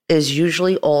family is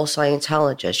usually all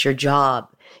Scientologists. Your job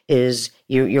is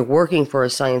you're working for a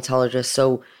Scientologist.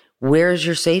 So where's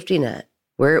your safety net?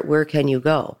 Where can you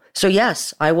go? So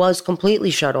yes, I was completely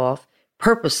shut off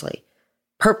purposely,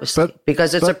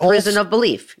 because it's a prison of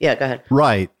belief. Yeah, go ahead.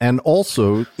 Right. And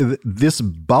also this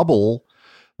bubble,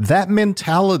 that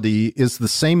mentality is the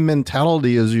same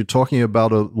mentality as you're talking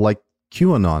about like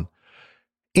QAnon.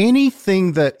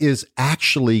 Anything that is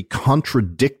actually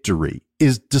contradictory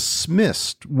is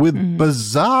dismissed with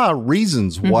bizarre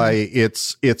reasons why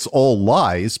it's all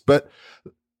lies, but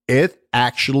it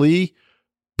actually,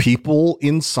 people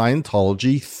in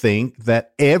Scientology think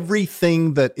that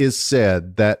everything that is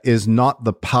said that is not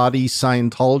the party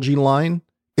Scientology line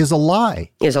is a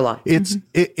lie.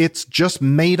 It's just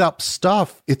made up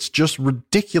stuff. It's just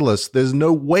ridiculous. There's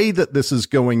no way that this is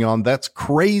going on. That's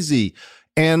crazy.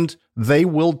 And they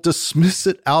will dismiss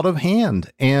it out of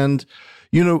hand. And,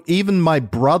 you know, even my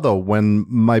brother, when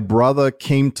my brother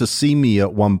came to see me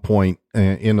at one point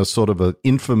in a sort of an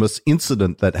infamous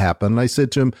incident that happened, I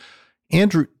said to him,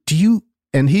 Andrew,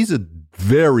 and he's a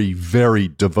very, very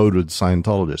devoted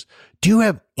Scientologist, do you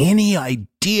have any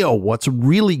idea what's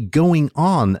really going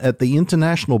on at the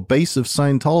international base of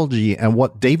Scientology and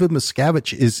what David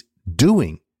Miscavige is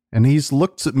doing? And he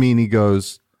looks at me and he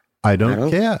goes, I don't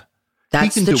care.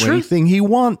 That's he can do anything he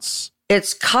wants.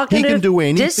 It's cognitive He can do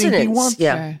anything dissonance. he wants.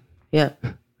 Yeah. Yeah.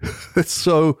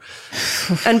 So,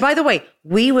 and by the way,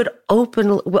 we would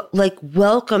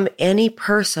welcome any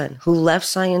person who left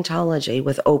Scientology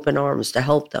with open arms to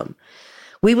help them.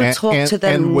 We would talk to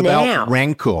them and without now.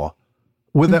 rancor,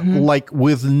 with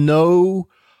no,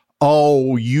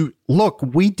 look,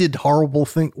 we did horrible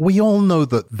things. We all know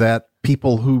that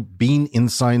people who've been in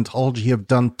Scientology have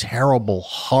done terrible,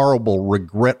 horrible,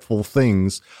 regretful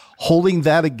things. Holding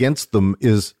that against them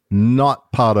is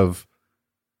not part of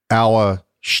our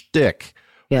shtick.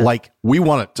 Yeah. Like, we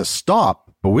want it to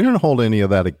stop, but we don't hold any of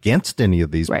that against any of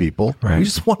these people. Right. We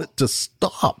just want it to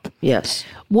stop. Yes.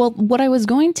 Well, what I was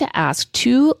going to ask,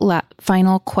 two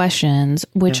final questions,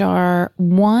 which are,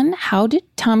 one, how did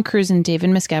Tom Cruise and David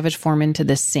Miscavige form into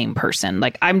this same person?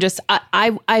 Like,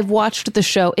 I've watched the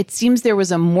show. It seems there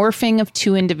was a morphing of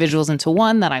two individuals into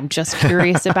one that I'm just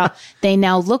curious about. They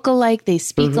now look alike. They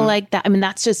speak alike. That, I mean,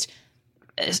 that's just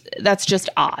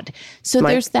odd. So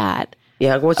Mike? There's that.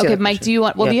 Yeah. Okay, Mike, do you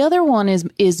want? Well, the other one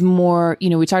is more.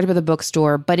 You know, we talked about the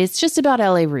bookstore, but it's just about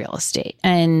LA real estate.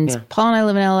 And Paul and I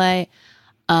live in LA.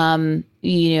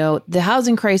 You know, the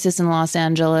housing crisis in Los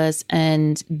Angeles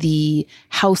and the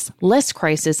houseless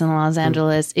crisis in Los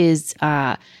Angeles is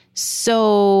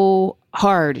so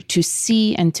hard to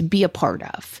see and to be a part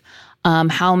of.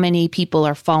 How many people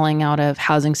are falling out of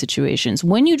housing situations.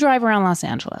 When you drive around Los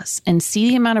Angeles and see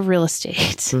the amount of real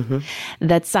estate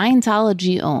that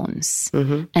Scientology owns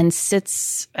and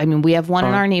sits, I mean, we have one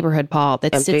in our neighborhood, Paul,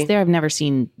 that sits there. I've never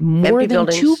seen more than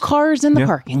two cars in the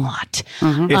parking lot.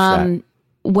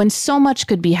 When so much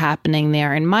could be happening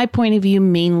there, in my point of view,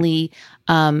 mainly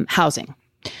housing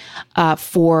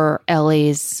for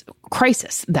LA's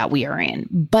crisis that we are in.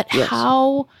 But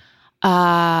how...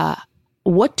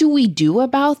 what do we do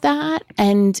about that?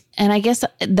 And I guess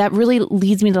that really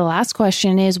leads me to the last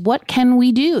question is, what can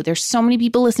we do? There's so many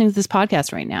people listening to this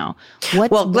podcast right now.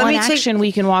 What's one action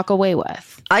we can walk away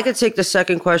with? I could take the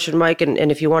second question, Mike, and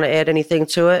if you want to add anything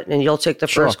to it, and you'll take the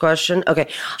first question. Okay.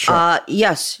 Sure.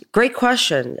 Yes, great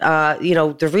question. You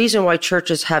know, the reason why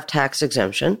churches have tax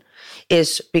exemption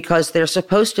is because they're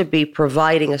supposed to be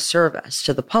providing a service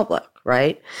to the public,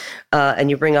 right?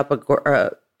 And you bring up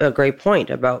a great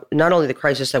point about not only the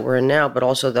crisis that we're in now, but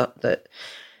also the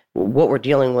what we're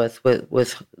dealing with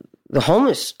the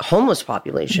homeless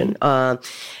population. And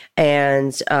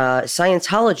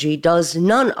Scientology does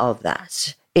none of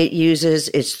that. It uses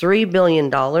its $3 billion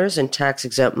in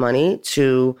tax-exempt money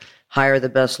to hire the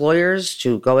best lawyers,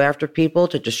 to go after people,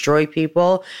 to destroy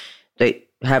people. They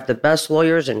have the best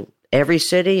lawyers in every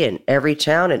city, in every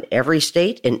town, in every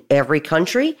state, in every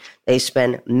country. They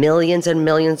spend millions and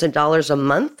millions of dollars a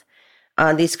month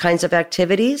on these kinds of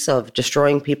activities of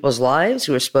destroying people's lives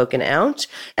who are spoken out.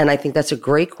 And I think that's a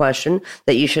great question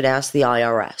that you should ask the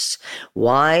IRS.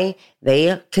 Why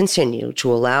they continue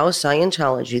to allow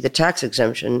Scientology the tax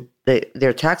exemption,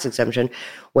 their tax exemption,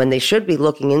 when they should be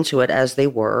looking into it as they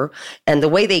were. And the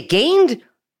way they gained,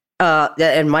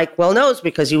 and Mike well knows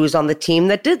because he was on the team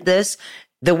that did this,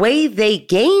 the way they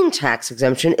gain tax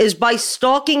exemption is by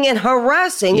stalking and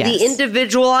harassing the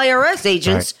individual IRS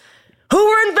agents Who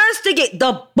were investigating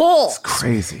the balls? It's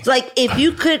crazy. Like, if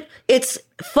you could, it's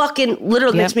fucking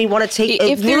literally makes me want to take.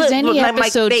 If there's any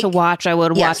episode to watch, I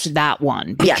would watch that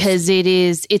one because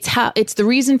it's the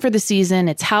reason for the season.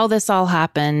 It's how this all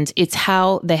happened. It's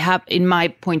how they have, in my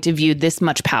point of view, this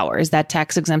much power is that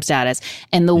tax exempt status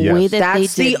and the way that they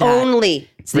did that.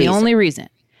 It's the only reason.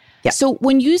 Yeah. So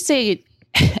when you say,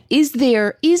 is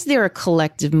there a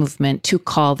collective movement to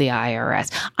call the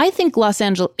IRS? I think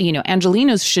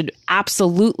Angelinos should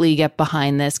absolutely get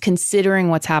behind this, considering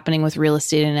what's happening with real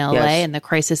estate in LA and the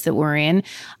crisis that we're in.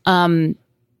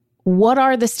 What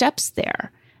are the steps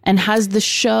there? And has the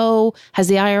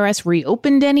IRS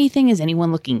reopened anything? Is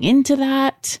anyone looking into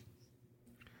that?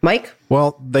 Mike?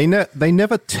 Well, they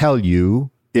never tell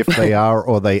you if they are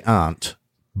or they aren't,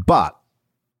 but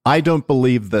I don't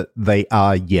believe that they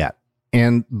are yet.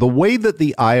 And the way that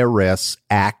the IRS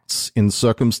acts in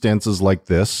circumstances like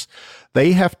this,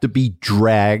 they have to be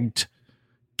dragged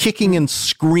kicking and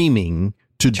screaming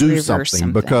to do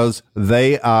something because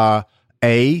they are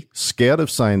A, scared of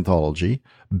Scientology,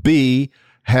 B,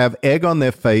 have egg on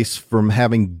their face from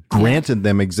having granted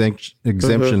them exemption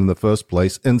in the first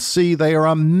place, and C, they are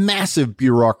a massive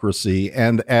bureaucracy.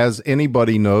 And as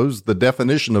anybody knows, the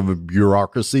definition of a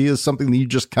bureaucracy is something that you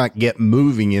just can't get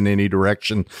moving in any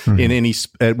direction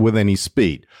with any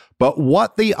speed. But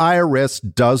what the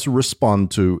IRS does respond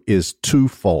to is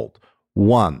twofold.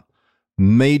 One,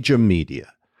 major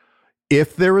media.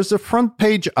 If there is a front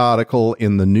page article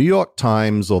in the New York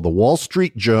Times or the Wall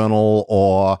Street Journal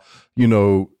or,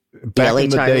 back in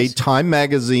the day, Time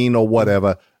Magazine or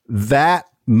whatever, that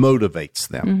motivates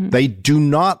them. Mm-hmm. They do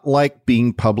not like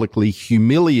being publicly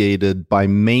humiliated by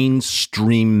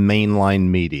mainstream mainline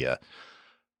media.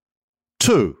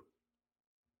 2,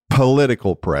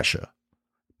 political pressure,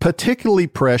 particularly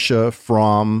pressure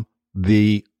from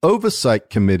the oversight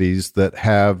committees that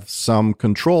have some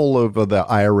control over the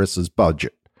IRS's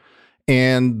budget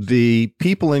and the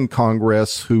people in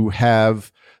Congress who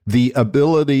have the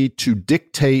ability to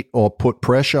dictate or put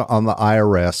pressure on the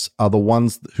IRS are the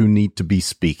ones who need to be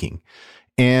speaking.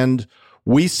 And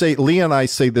Leah and I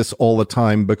say this all the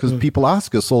time because people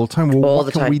ask us all the time, well,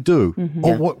 what can we do? Mm-hmm.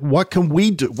 Or what can we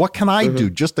do? What can I do?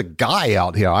 Just a guy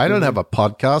out here. I don't have a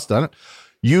podcast.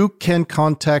 You can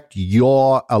contact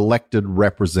your elected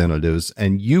representatives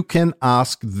and you can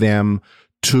ask them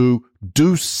to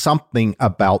do something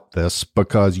about this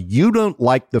because you don't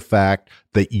like the fact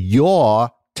that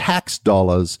your tax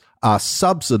dollars are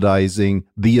subsidizing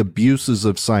the abuses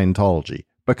of Scientology.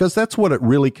 Because that's what it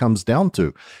really comes down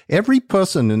to. Every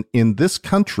person in this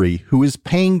country who is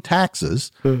paying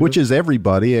taxes, which is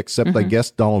everybody except, I guess,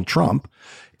 Donald Trump,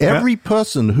 every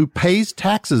person who pays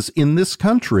taxes in this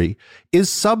country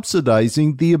is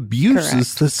subsidizing the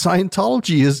abuses that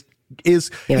Scientology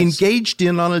is engaged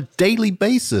in on a daily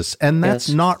basis. And that's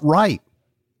not right.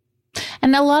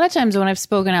 And a lot of times when I've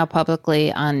spoken out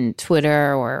publicly on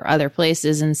Twitter or other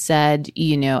places and said,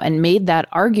 and made that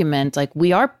argument, like,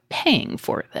 we are paying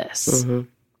for this.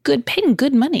 Paying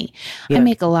good money. I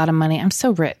make a lot of money. I'm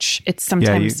so rich. It's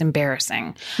sometimes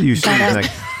embarrassing. You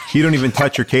don't even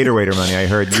touch your cater waiter money. I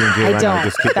heard you and Jay Rinder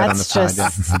just kick that on the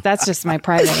side. That's just my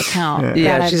private account.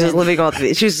 She's just living off the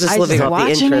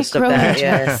interest of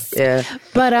that.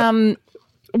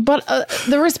 But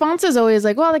the response is always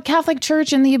like, well, the Catholic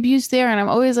Church and the abuse there. And I'm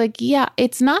always like, yeah,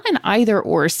 it's not an either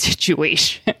or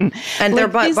situation. And they're,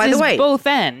 by the way, both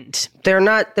end. They're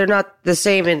not the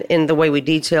same in the way we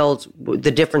detailed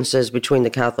the differences between the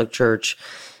Catholic Church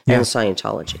and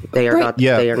Scientology. They are not.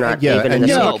 They are not even in the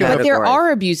same category. But there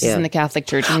are abuses in the Catholic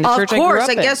Church. In the church I grew up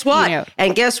in. Guess what?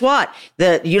 And guess what?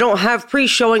 You don't have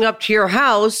priests showing up to your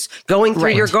house, going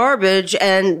through your garbage,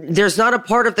 and there's not a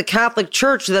part of the Catholic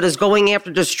Church that is going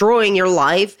after destroying your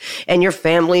life and your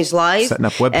family's life. Setting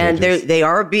up web and pages. they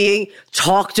are being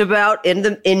talked about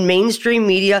in mainstream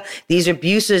media. These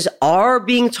abuses are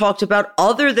being talked about,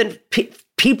 other than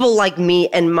people like me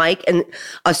and Mike and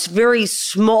a very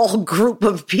small group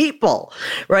of people,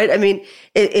 right? I mean,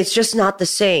 it's just not the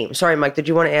same. Sorry, Mike, did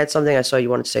you want to add something? I saw you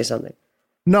wanted to say something.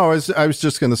 No, I was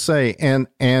just going to say,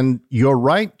 and you're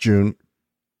right, June,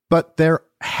 but there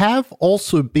have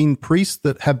also been priests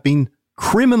that have been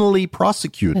criminally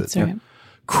prosecuted. That's right.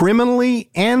 Criminally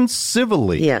and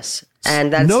civilly. Yes.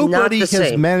 And that's nobody not the has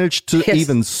same. managed to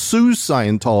even sue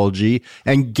Scientology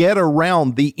and get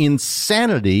around the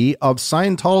insanity of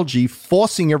Scientology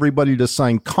forcing everybody to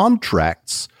sign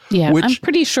contracts Yeah, I'm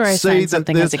pretty sure I signed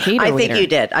something as a cater I think leader. you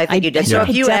did. I think you did. So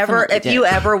if you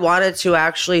ever wanted to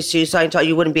actually sue Scientology,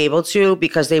 you wouldn't be able to,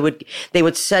 because they would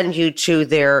send you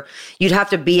to you'd have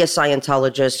to be a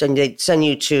Scientologist, and they'd send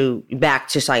you back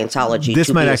to Scientology.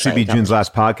 This might actually be June's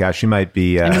last podcast. She might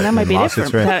be. That might be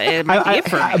different.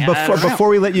 Before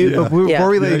we let you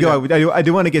go, I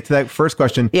do want to get to that first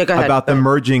question about the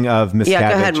merging of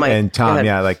Miscavige and Tom.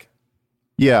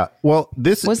 Yeah, well,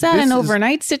 was that an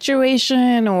overnight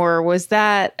situation, or was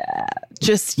that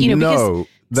just, because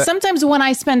sometimes when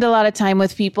I spend a lot of time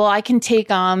with people, I can take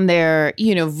on their,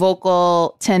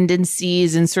 vocal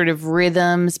tendencies and sort of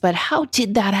rhythms, but how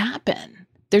did that happen?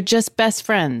 They're just best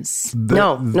friends.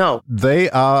 No. They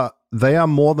are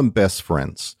more than best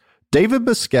friends. David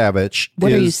Miscavige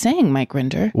What are you saying, Mike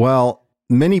Rinder? Well,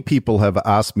 many people have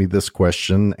asked me this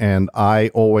question, and I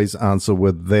always answer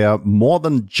with they're more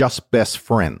than just best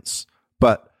friends.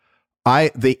 But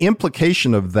the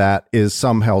implication of that is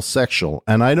somehow sexual,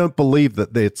 and I don't believe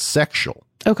that it's sexual.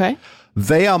 Okay.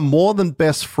 They are more than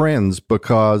best friends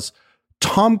because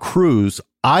Tom Cruise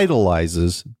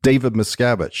idolizes David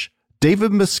Miscavige.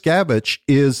 David Miscavige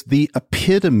is the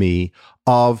epitome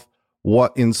of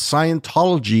what in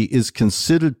Scientology is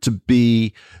considered to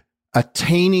be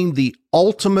attaining the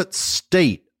ultimate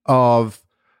state of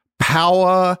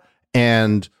power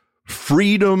and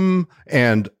freedom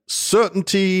and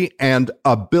certainty and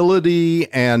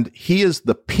ability, and he is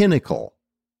the pinnacle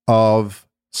of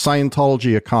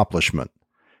Scientology accomplishment.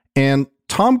 And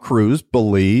Tom Cruise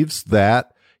believes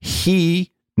that he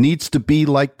needs to be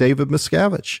like David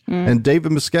Miscavige. And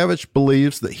David Miscavige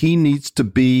believes that he needs to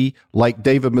be like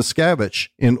David Miscavige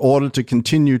in order to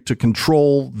continue to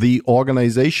control the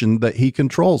organization that he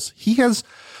controls.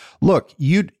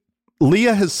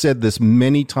 Leah has said this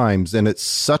many times, and it's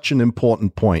such an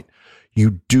important point.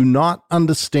 You do not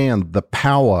understand the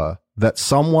power that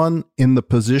someone in the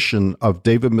position of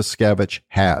David Miscavige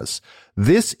has.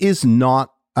 This is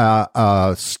not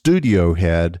a studio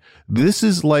head. This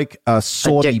is like a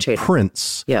Saudi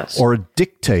prince or a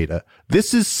dictator.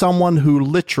 This is someone who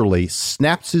literally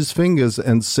snaps his fingers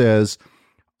and says,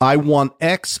 I want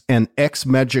X, and X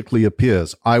magically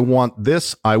appears. I want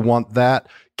this, I want that.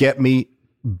 Get me,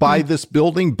 buy this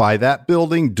building, buy that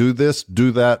building, do this,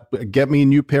 do that. Get me a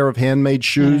new pair of handmade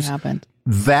shoes.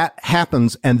 That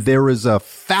happens, and there is a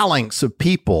phalanx of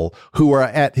people who are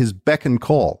at his beck and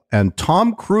call. And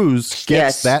Tom Cruise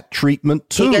gets that treatment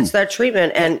too. He gets that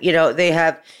treatment, and they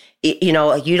have, you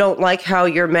don't like how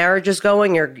your marriage is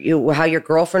going, how your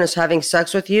girlfriend is having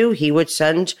sex with you. He would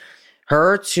send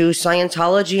her to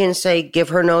Scientology and say, give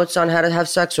her notes on how to have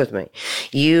sex with me.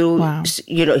 He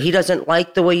doesn't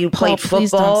like the way you played football.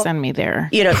 Please don't send me there.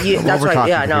 That's right.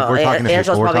 Yeah, no.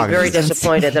 Angela's probably very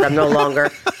disappointed that I'm no longer,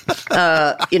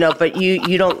 but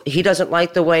he doesn't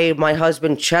like the way my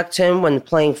husband checked him when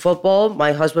playing football.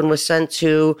 My husband was sent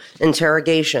to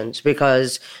interrogations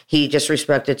because he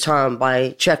disrespected Tom by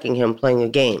checking him playing a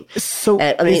game. So, go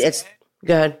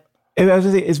ahead. I was going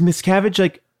to say, is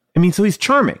Miscavige so he's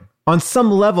charming. On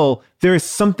some level, there is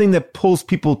something that pulls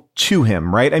people to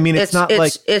him, right? I mean, it's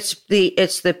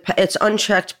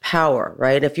unchecked power,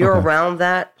 right? If you're around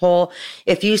that, Paul,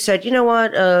 if you said, you know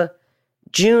what,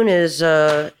 June is,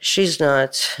 she's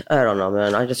not, I don't know,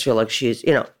 man. I just feel like she's,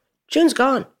 June's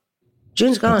gone.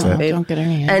 June's gone, babe. Don't get her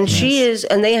in. And she is,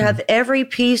 and they have every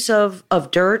piece of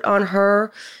dirt on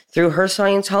her through her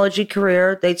Scientology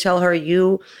career. They tell her,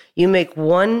 you make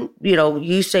one,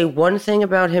 you say one thing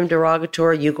about him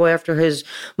derogatory, you go after his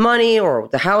money or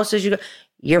the houses,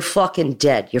 you're fucking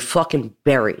dead. You're fucking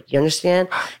buried. You understand?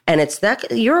 And it's that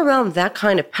you're around that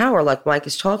kind of power, like Mike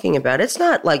is talking about. It's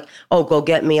not like, oh, go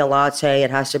get me a latte. It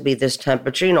has to be this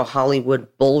temperature, Hollywood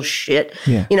bullshit.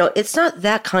 Yeah. It's not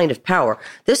that kind of power.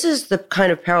 This is the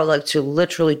kind of power like to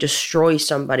literally destroy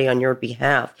somebody on your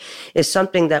behalf is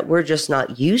something that we're just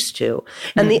not used to.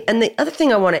 And the other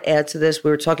thing I want to add to this, we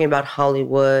were talking about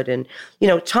Hollywood, and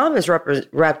Tom is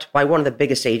repped by one of the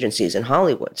biggest agencies in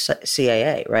Hollywood,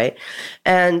 CAA, right?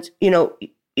 And,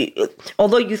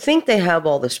 although you think they have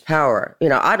all this power,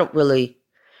 I don't really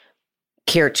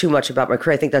care too much about my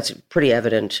career. I think that's pretty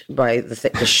evident by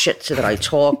the shit that I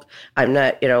talk. I'm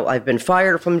not, I've been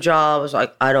fired from jobs. I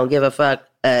don't give a fuck.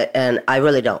 And I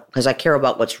really don't, because I care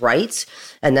about what's right.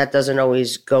 And that doesn't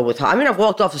always go with, I've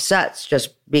walked off of sets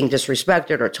just being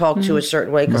disrespected or talked to a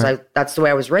certain way because that's the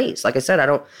way I was raised. Like I said,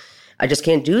 I just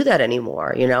can't do that anymore,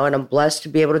 and I'm blessed to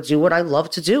be able to do what I love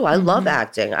to do. I love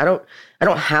acting. I don't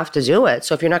have to do it.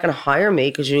 So if you're not going to hire me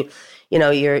because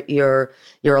you're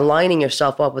aligning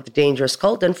yourself up with a dangerous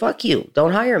cult, then fuck you.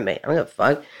 Don't hire me. I don't give a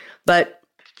fuck. But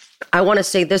I want to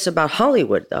say this about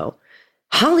Hollywood, though.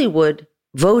 Hollywood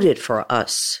voted for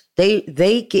us.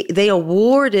 They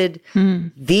awarded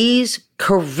these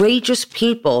courageous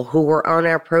people who were on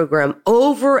our program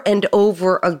over and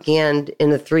over again in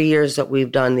the 3 years that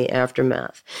we've done the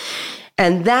Aftermath.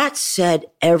 And that said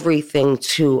everything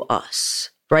to us.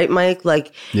 Right, Mike?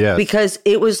 Like, yes. Because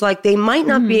it was like they might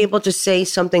not be able to say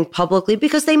something publicly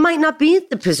because they might not be in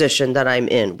the position that I'm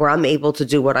in where I'm able to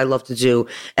do what I love to do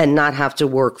and not have to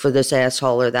work for this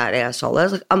asshole or that asshole. I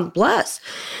was like, I'm blessed.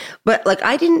 But like,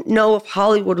 I didn't know if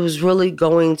Hollywood was really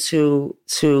going to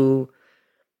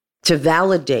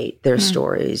validate their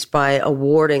stories by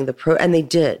awarding and they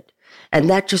did. And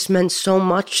that just meant so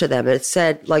much to them. It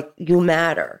said, like, you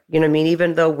matter. You know what I mean?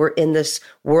 Even though we're in this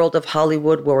world of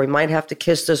Hollywood where we might have to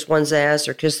kiss this one's ass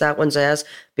or kiss that one's ass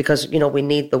because, you know, we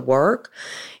need the work.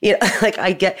 You know, like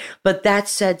but that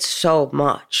said so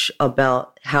much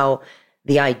about how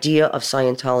the idea of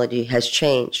Scientology has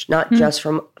changed, not just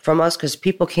from us, because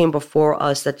people came before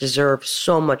us that deserve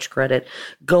so much credit,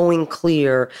 Going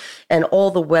Clear, and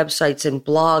all the websites and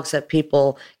blogs that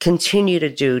people continue to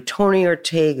do, Tony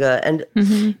Ortega, and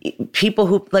people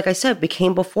who, like I said,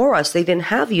 became before us. They didn't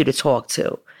have you to talk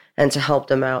to and to help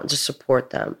them out and to support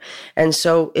them. And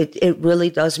so it really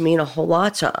does mean a whole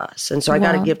lot to us. And so I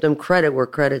got to give them credit where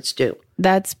credit's due.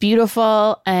 That's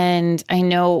beautiful. And I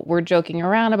know we're joking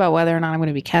around about whether or not I'm going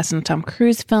to be cast in a Tom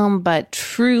Cruise film, but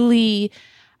truly,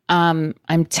 I'm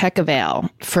tech avail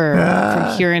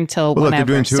from here until whenever. Look, they're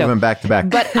doing two of them back to back.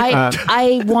 But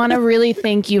I want to really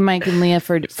thank you, Mike and Leah,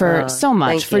 for so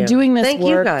much, for doing this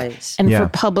work. You guys. And for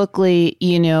publicly,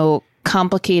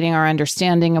 complicating our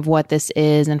understanding of what this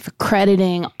is, and for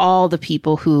crediting all the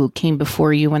people who came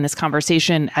before you when this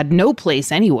conversation had no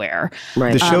place anywhere.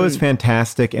 Right. The show is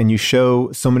fantastic, and you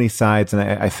show so many sides. And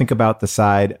I think about the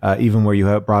side, even where you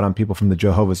have brought on people from the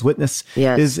Jehovah's Witness.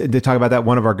 Yes. Is to talk about that.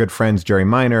 One of our good friends, Jerry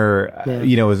Minor,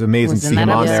 it was amazing to see him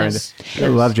on there. I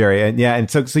love Jerry. And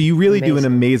so you really do an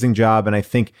amazing job. And I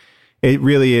think it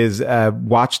really is,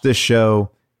 watch this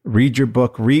show, read your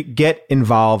book, get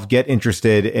involved, get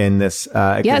interested in this.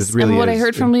 Yes, really, and what I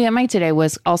heard from Leah and Mike today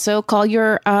was also call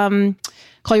your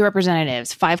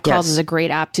representatives. 5 Calls is a great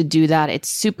app to do that. It's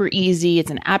super easy. It's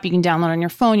an app you can download on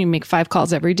your phone. You make 5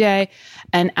 calls every day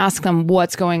and ask them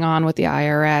what's going on with the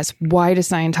IRS. Why does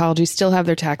Scientology still have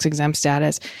their tax exempt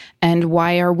status? And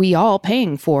why are we all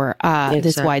paying for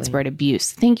this widespread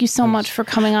abuse? Thank you so much for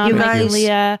coming on, Mike and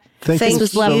Leah. Thank you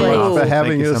was lovely. so much for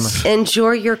having us.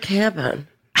 Enjoy your cabin.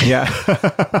 Yeah.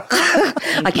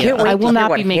 I can't wait. I will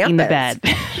not be making the bed.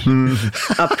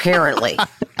 Apparently.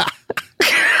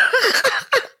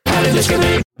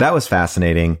 That was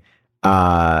fascinating.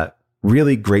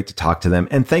 Really great to talk to them.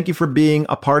 And thank you for being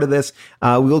a part of this.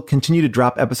 We will continue to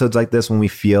drop episodes like this when we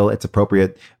feel it's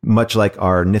appropriate, much like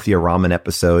our Nithya Raman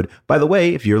episode. By the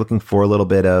way, if you're looking for a little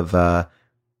bit of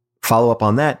follow up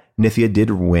on that, Nithya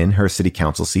did win her city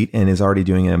council seat and is already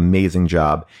doing an amazing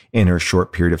job in her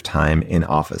short period of time in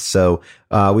office. So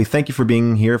we thank you for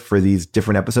being here for these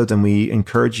different episodes, and we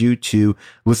encourage you to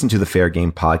listen to the Fair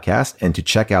Game podcast and to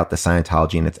check out the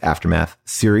Scientology and its Aftermath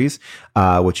series,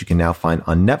 which you can now find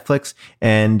on Netflix.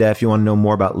 And if you want to know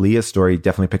more about Leah's story,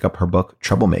 definitely pick up her book,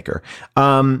 Troublemaker.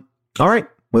 All right.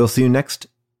 We'll see you in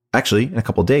a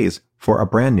couple days for a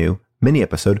brand new mini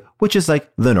episode, which is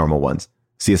like the normal ones.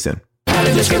 See you soon.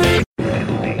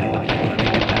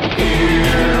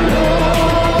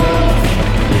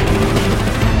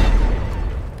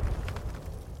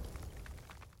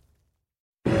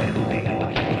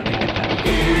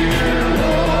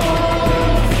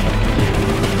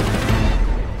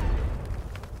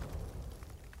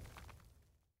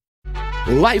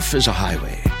 Life is a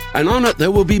highway, and on it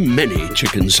there will be many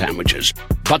chicken sandwiches.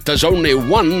 But there's only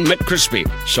one McCrispy.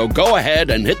 So go ahead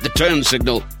and hit the turn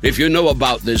signal if you know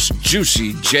about this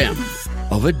juicy gem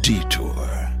of a detour.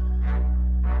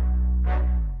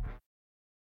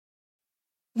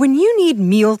 When you need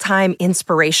mealtime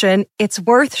inspiration, it's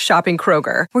worth shopping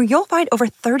Kroger, where you'll find over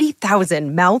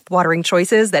 30,000 mouth-watering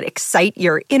choices that excite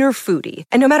your inner foodie.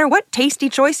 And no matter what tasty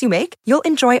choice you make, you'll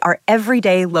enjoy our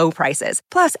everyday low prices,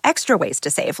 plus extra ways to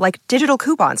save, like digital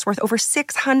coupons worth over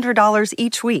 $600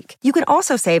 each week. You can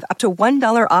also save up to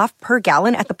 $1 off per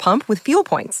gallon at the pump with fuel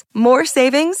points. More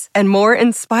savings and more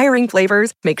inspiring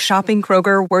flavors make shopping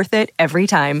Kroger worth it every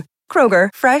time. Kroger,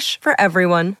 fresh for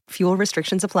everyone. Fuel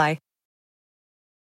restrictions apply.